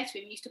be fair to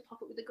him, used to pop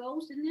up with the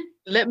goals, didn't he?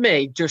 Let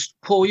me just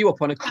pull you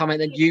up on a comment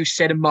that you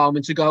said a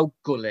moment ago,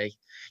 Gully.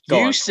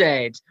 You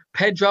said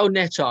Pedro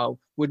Neto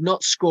would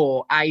not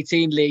score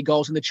 18 league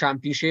goals in the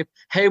Championship.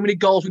 How many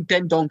goals would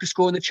Dendoncker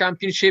score in the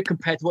Championship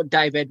compared to what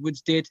Dave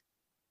Edwards did?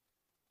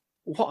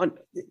 What?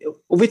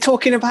 We're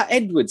talking about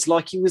Edwards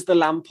like he was the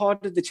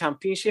Lampard of the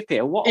Championship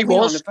here. What are we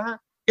on about?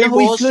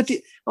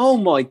 Oh,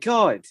 my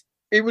God.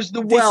 It was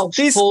the Welsh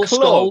full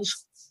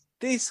goals.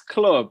 This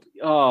club,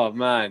 oh,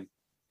 man.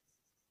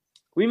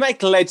 We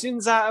make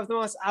legends out of the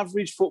most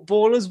average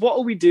footballers. What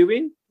are we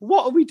doing?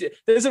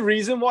 There's a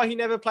reason why he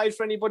never played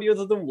for anybody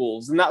other than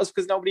Wolves, and that was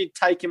because nobody would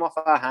take him off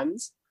our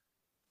hands.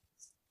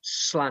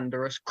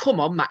 Slanderous. Come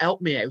on, Matt,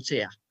 help me out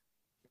here.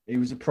 He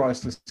was a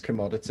priceless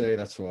commodity,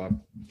 that's why.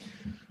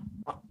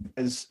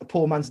 As a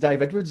poor man's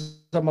Dave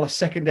Edwards, I'm on a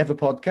second ever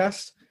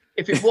podcast.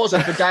 If it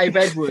wasn't for Dave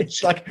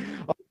Edwards,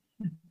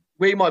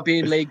 we might be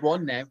in League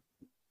One now.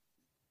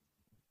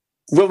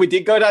 Well, we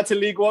did go down to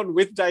League One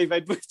with Dave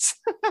Edwards.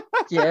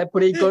 Yeah,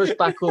 but he got us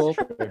back up.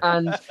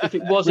 And if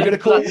it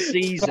wasn't for that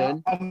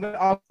season...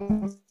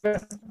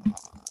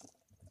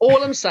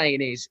 All I'm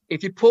saying is,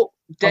 if you put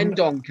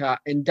Dendoncker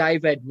and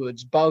Dave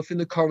Edwards both in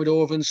the corridor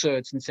of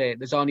uncertainty,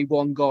 there's only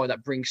one guy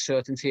that brings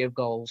certainty of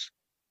goals.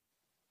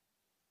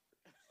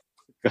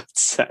 For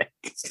God's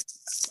sake.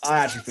 I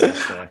actually feel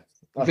this way.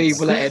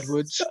 Viva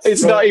Edwards.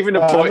 It's not even a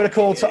point. I'm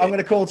going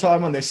to call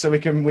time on this so we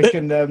can.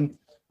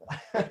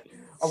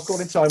 I'm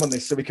calling time on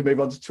this so we can move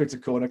on to Twitter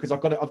Corner because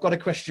I've got a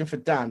question for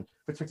Dan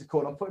for Twitter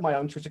Corner. I'm putting my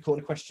own Twitter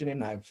Corner question in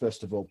now.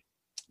 First of all,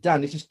 Dan,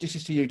 this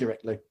is to you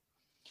directly.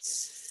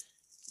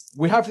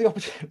 We have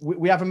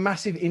we have a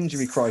massive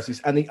injury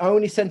crisis, and the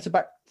only centre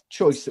back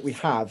choice that we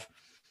have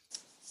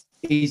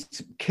is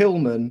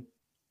Kilman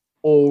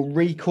or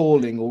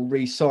recalling or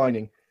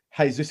re-signing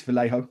Jesus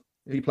Vallejo.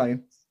 Are you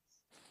playing?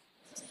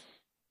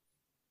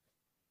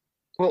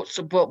 Well,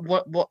 but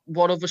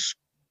what other?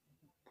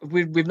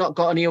 We've not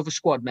got any other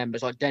squad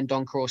members like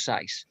Dendoncker or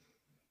Sace.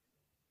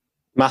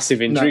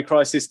 Massive injury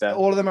crisis there.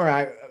 All of them are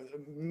out.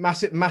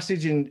 Massive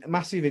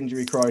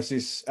injury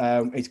crisis.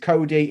 It's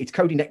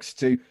Cody next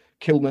to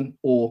Kilman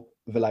or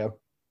Vallejo.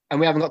 And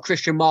we haven't got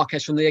Christian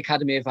Marquez from the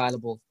academy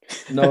available.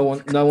 No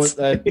one. Nobody's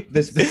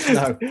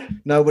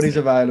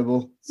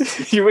available.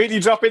 You're really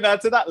dropping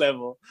that to that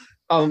level.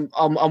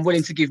 I'm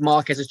willing to give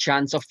Marquez a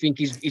chance. I think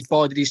he's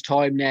bided his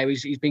time now.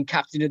 He's been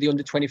captain of the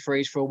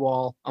under-23s for a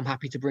while. I'm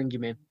happy to bring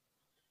him in.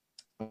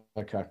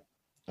 Okay,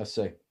 I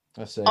see.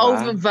 I see.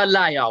 Over than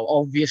Vallejo,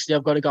 obviously,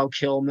 I've got to go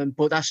Kilman,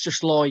 but that's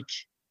just like,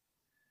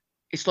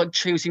 it's like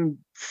choosing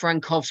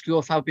Frankowski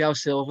or Fabio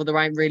Silva. There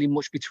ain't really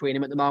much between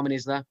him at the moment,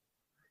 is there?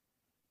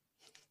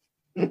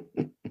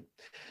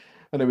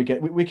 I know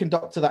we can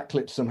doctor that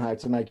clip somehow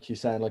to make you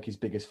sound like his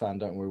biggest fan,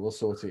 don't we? We'll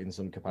sort it in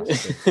some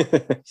capacity.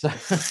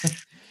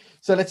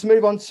 So let's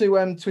move on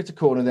to Twitter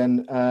corner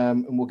then,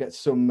 and we'll get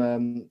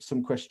some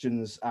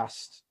questions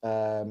asked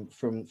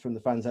from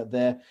the fans out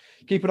there.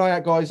 Keep an eye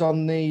out, guys,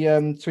 on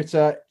the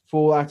Twitter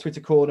for our Twitter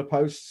corner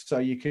posts, so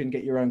you can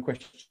get your own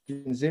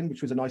questions in,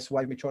 which was a nice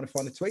way of me trying to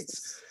find the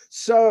tweets.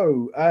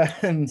 So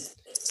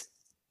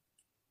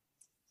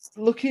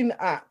looking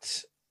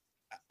at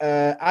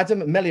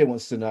Adam Melia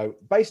wants to know,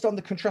 based on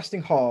the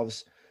contrasting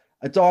halves,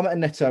 Adama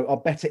and Neto are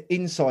better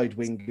inside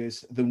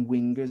wingers than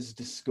wingers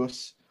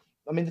discuss.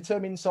 I mean, the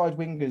term inside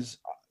wingers,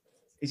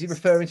 is he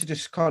referring to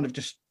just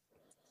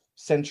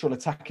central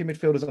attacking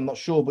midfielders? I'm not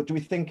sure, but do we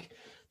think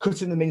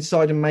cutting them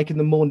inside and making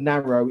them more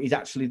narrow is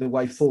actually the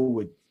way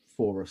forward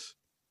for us?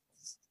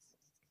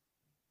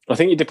 I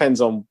think it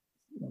depends on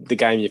the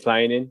game you're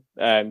playing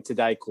in.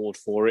 Today called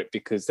for it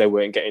because they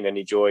weren't getting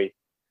any joy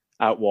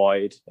out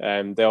wide.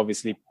 They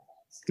obviously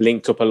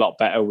linked up a lot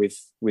better with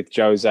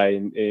Jose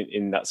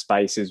in that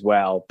space as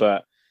well.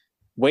 But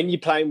when you're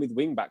playing with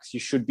wing backs, you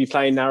should be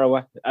playing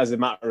narrower as a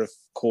matter of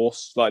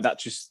course. Like that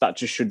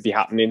just should be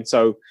happening.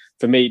 So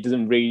for me, it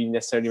doesn't really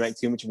necessarily make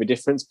too much of a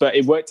difference. But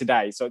it worked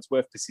today, so it's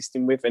worth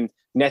persisting with. And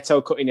Neto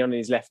cutting on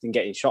his left and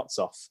getting shots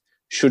off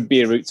should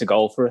be a route to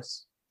goal for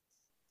us.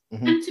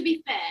 Mm-hmm. And to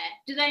be fair,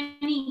 do they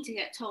need to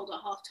get told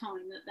at half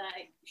time that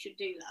they should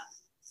do that?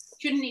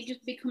 Shouldn't it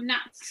just become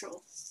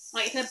natural?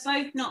 Like if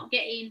they're both not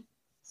getting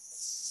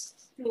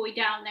joy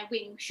down their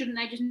wing, shouldn't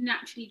they just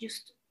naturally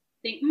just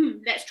think,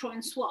 let's try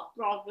and swap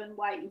rather than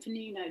waiting for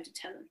Nuno to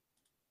tell them?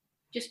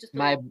 Just a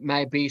thought.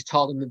 Maybe he's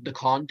told them that they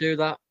can't do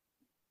that.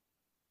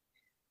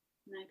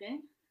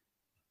 Maybe.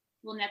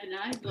 We'll never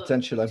know. But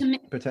Potentially. I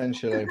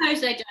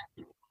suppose they don't.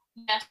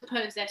 Yeah, I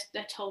suppose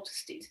they're told to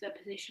stick to their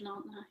position,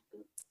 aren't they?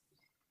 But...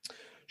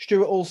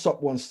 Stuart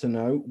Allsop wants to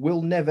know,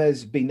 will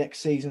Neves be next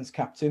season's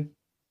captain?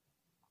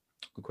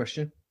 Good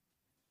question.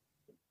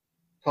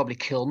 Probably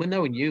Kilman,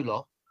 knowing you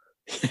lot.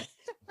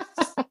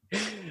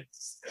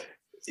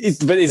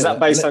 But is that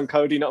based on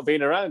Coady not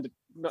being around?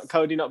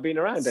 Coady not being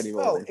around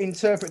anymore? Well,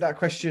 interpret that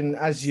question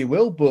as you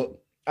will, but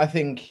I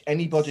think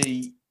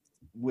anybody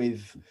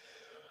with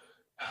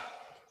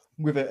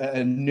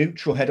a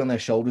neutral head on their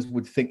shoulders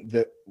would think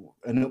that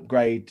an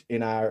upgrade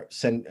in our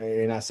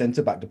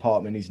centre back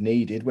department is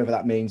needed. Whether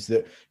that means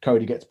that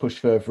Coady gets pushed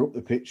further up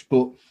the pitch,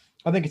 but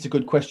I think it's a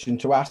good question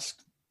to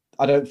ask.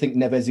 I don't think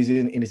Neves is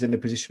in a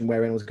position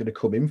where anyone's going to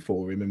come in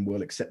for him and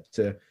will accept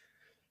a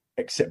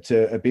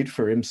bid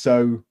for him.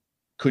 So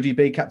could he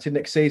be captain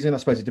next season? I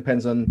suppose it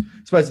depends on. I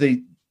suppose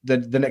the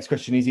next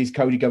question is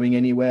Coady going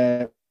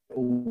anywhere,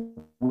 or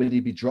will he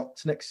be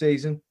dropped next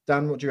season?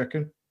 Dan, what do you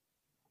reckon?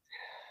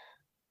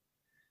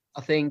 I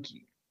think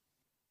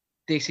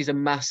this is a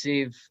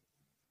massive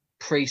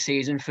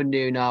pre-season for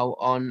Nuno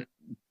on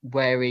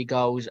where he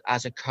goes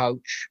as a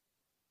coach,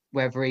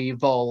 whether he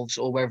evolves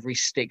or whether he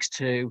sticks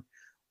to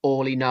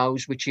all he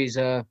knows, which is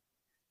a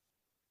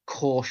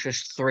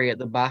cautious three at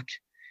the back.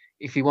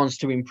 If he wants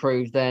to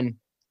improve, then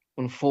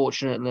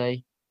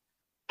unfortunately,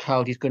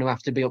 Cody's going to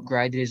have to be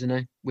upgraded, isn't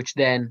he? Which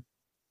then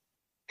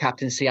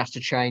captaincy has to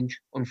change,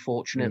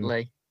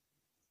 unfortunately.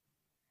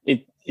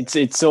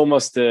 It's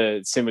almost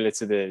similar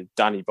to the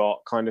Danny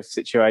Bott kind of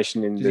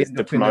situation in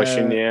the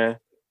promotion,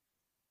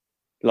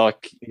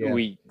 Like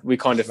we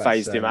kind of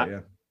phased him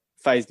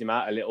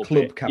out a little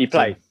Club bit. Captain. He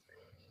played,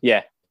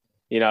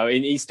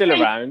 and he's still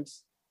around.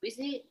 Is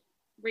it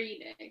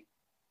really?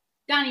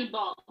 Danny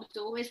Bott was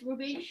always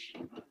rubbish.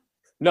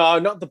 No,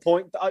 not the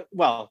point.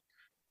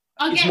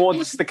 It's more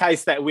just the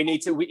case that we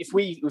need to.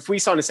 If we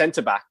sign a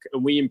centre back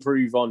and we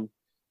improve on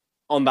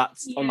that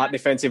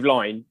defensive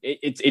line,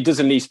 it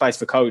doesn't leave space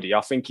for Coady.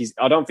 I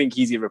don't think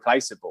he's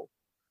irreplaceable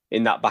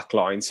in that back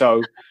line.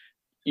 So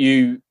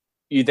you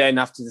then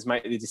have to just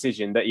make the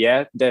decision that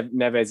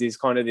Neves is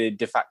kind of the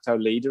de facto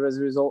leader as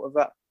a result of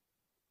that.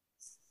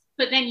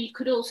 But then you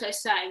could also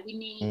say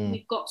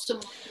we've got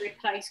someone to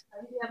replace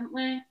Coady, haven't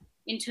we?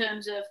 In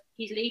terms of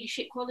his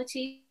leadership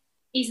quality,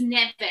 is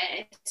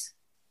Neves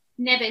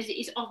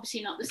is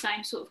obviously not the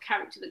same sort of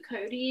character that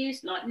Coady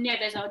is. Like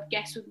Neves, I would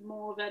guess, would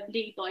more of a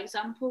lead by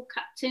example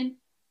captain.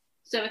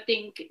 So I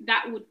think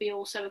that would be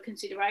also a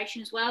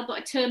consideration as well. But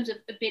in terms of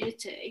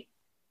ability,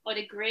 I'd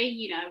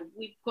agree.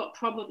 We've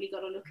probably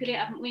got to look at it,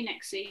 haven't we,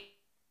 next season?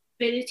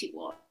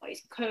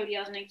 Ability-wise, Coady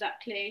hasn't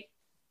exactly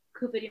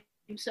covered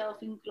himself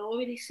in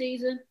glory this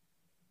season.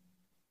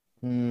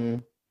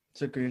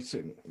 It's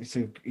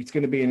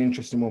going to be an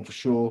interesting one for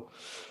sure.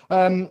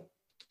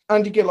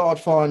 Andy Gillard,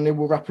 finally,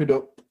 we'll wrap it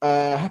up.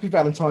 Happy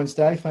Valentine's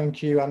Day.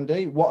 Thank you,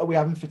 Andy. What are we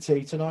having for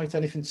tea tonight?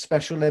 Anything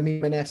special?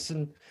 M&S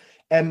and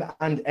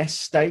S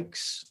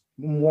steaks,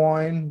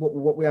 wine.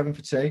 What are we having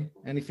for tea?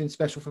 Anything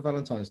special for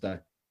Valentine's Day?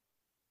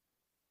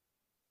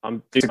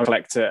 I'm due to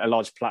collect a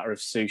large platter of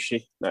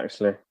sushi,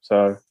 actually.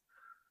 So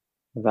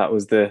That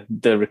was the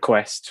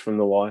request from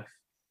the wife.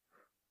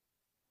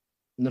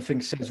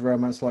 Nothing says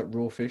romance like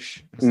raw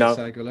fish. No,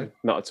 say,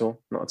 not at all.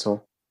 Not at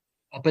all.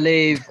 I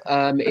believe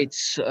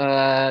it's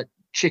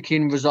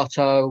chicken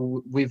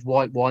risotto with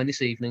white wine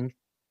this evening.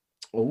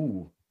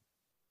 Oh,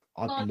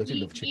 I'd bloody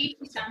you love chicken.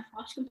 You sound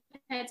posh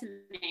compared to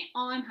me.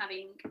 I'm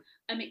having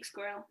a mixed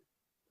grill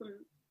from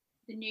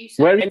the new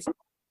Soho. Where are you from?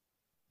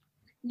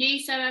 New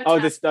Soho.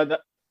 Oh,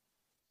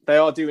 they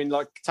are doing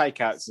like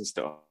takeouts and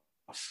stuff.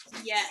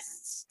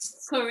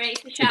 Yes, curry.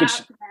 Shout out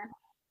to them.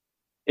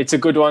 It's a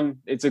good one.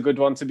 It's a good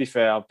one. To be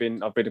fair, I've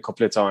been a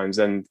couple of times,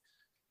 and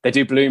they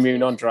do Blue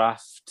Moon on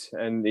draft,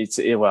 and it's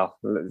well.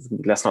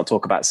 Let's not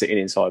talk about sitting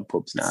inside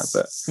pubs now,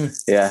 but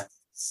yeah.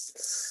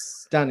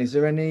 Dan, is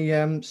there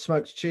any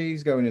smoked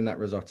cheese going in that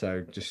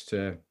risotto? Just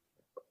to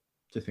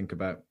think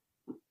about.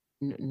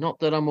 Not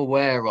that I'm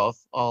aware of.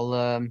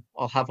 I'll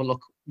have a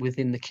look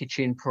within the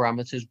kitchen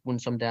parameters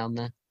once I'm down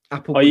there.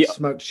 Applewood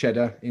smoked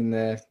cheddar in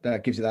there.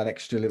 That gives it that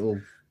extra little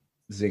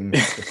zing.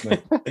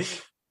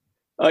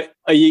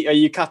 Are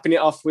you capping it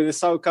off with a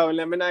SoCo and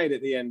lemonade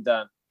at the end,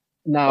 Dan?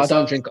 No, I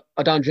don't drink.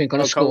 I don't drink on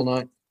a school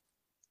night.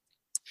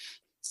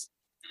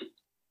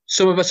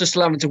 Some of us are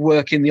still having to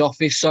work in the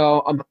office,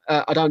 so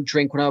I don't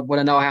drink when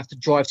I know I have to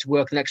drive to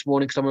work the next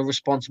morning because I'm a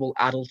responsible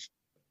adult.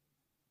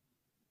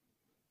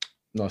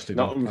 Nicely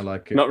done. I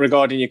like it. Not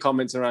regarding your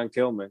comments around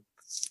Kilman.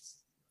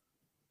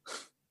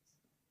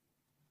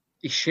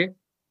 Is she?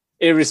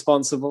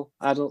 Irresponsible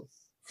adult.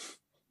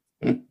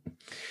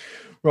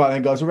 Right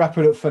then, guys, we'll wrap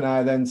it up for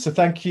now then. So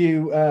thank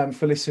you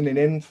for listening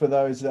in, for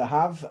those that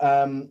have.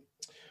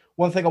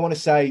 One thing I want to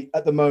say,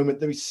 at the moment,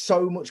 there is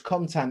so much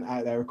content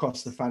out there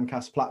across the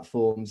Fancast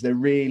platforms. There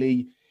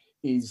really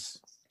is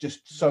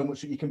just so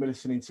much that you can be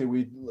listening to.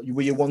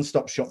 We're your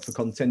one-stop shop for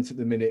content at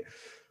the minute.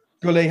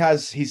 Gully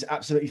has his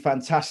absolutely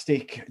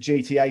fantastic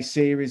GTA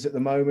series at the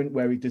moment,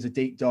 where he does a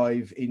deep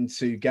dive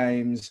into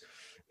games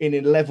in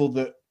a level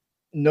that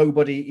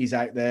nobody is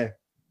out there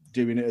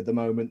doing it at the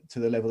moment to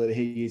the level that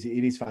he is.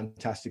 It is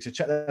fantastic. So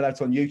check that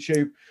out on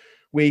YouTube.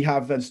 We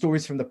have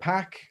Stories from the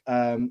Pack,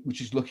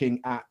 which is looking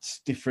at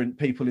different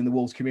people in the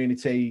Wolves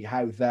community,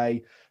 how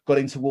they got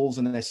into Wolves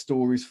and their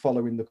stories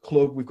following the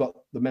club. We've got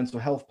the mental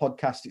health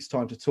podcast, It's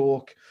Time to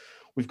Talk.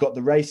 We've got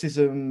the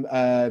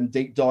racism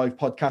deep dive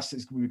podcast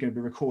that we're going to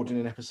be recording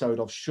an episode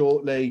of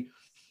shortly.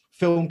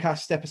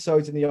 Filmcast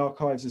episodes in the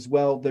archives as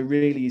well. There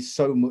really is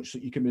so much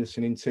that you can be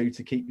listening to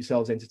keep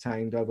yourselves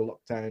entertained over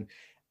lockdown.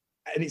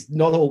 And it's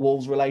not all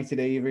Wolves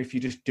related either, if you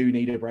just do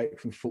need a break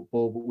from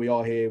football, but we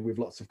are here with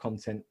lots of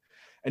content.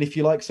 And if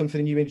you like something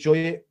and you enjoy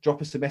it, drop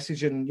us a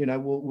message and,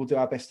 we'll do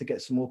our best to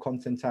get some more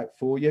content out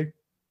for you.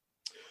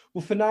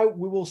 Well, for now,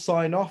 we will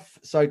sign off.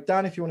 So,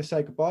 Dan, if you want to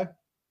say goodbye.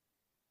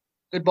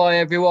 Goodbye,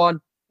 everyone.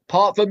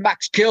 Apart from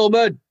Max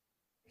Kilman.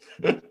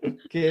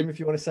 Kim, if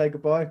you want to say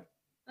goodbye.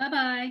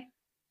 Bye-bye.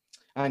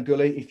 And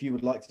Gully, if you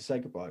would like to say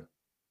goodbye.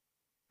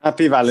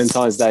 Happy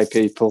Valentine's Day,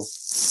 people.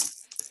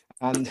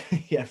 And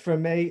yeah,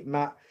 from me,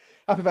 Matt,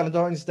 happy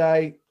Valentine's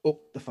Day. Up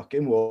the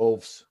fucking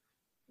Wolves.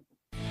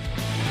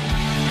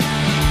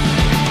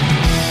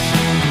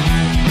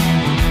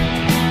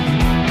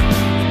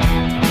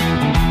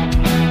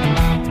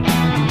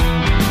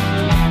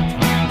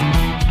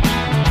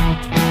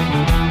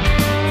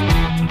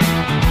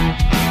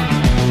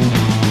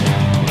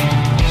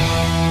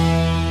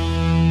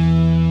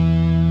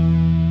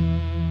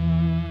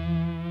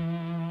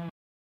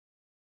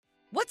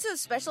 What's so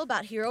special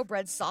about Hero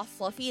Bread's soft,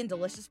 fluffy, and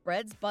delicious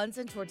breads, buns,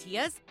 and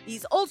tortillas?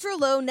 These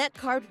ultra-low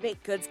net-carb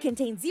baked goods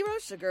contain zero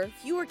sugar,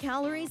 fewer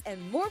calories,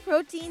 and more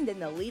protein than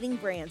the leading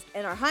brands,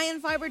 and are high in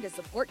fiber to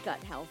support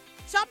gut health.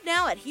 Shop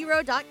now at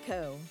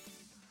Hero.co.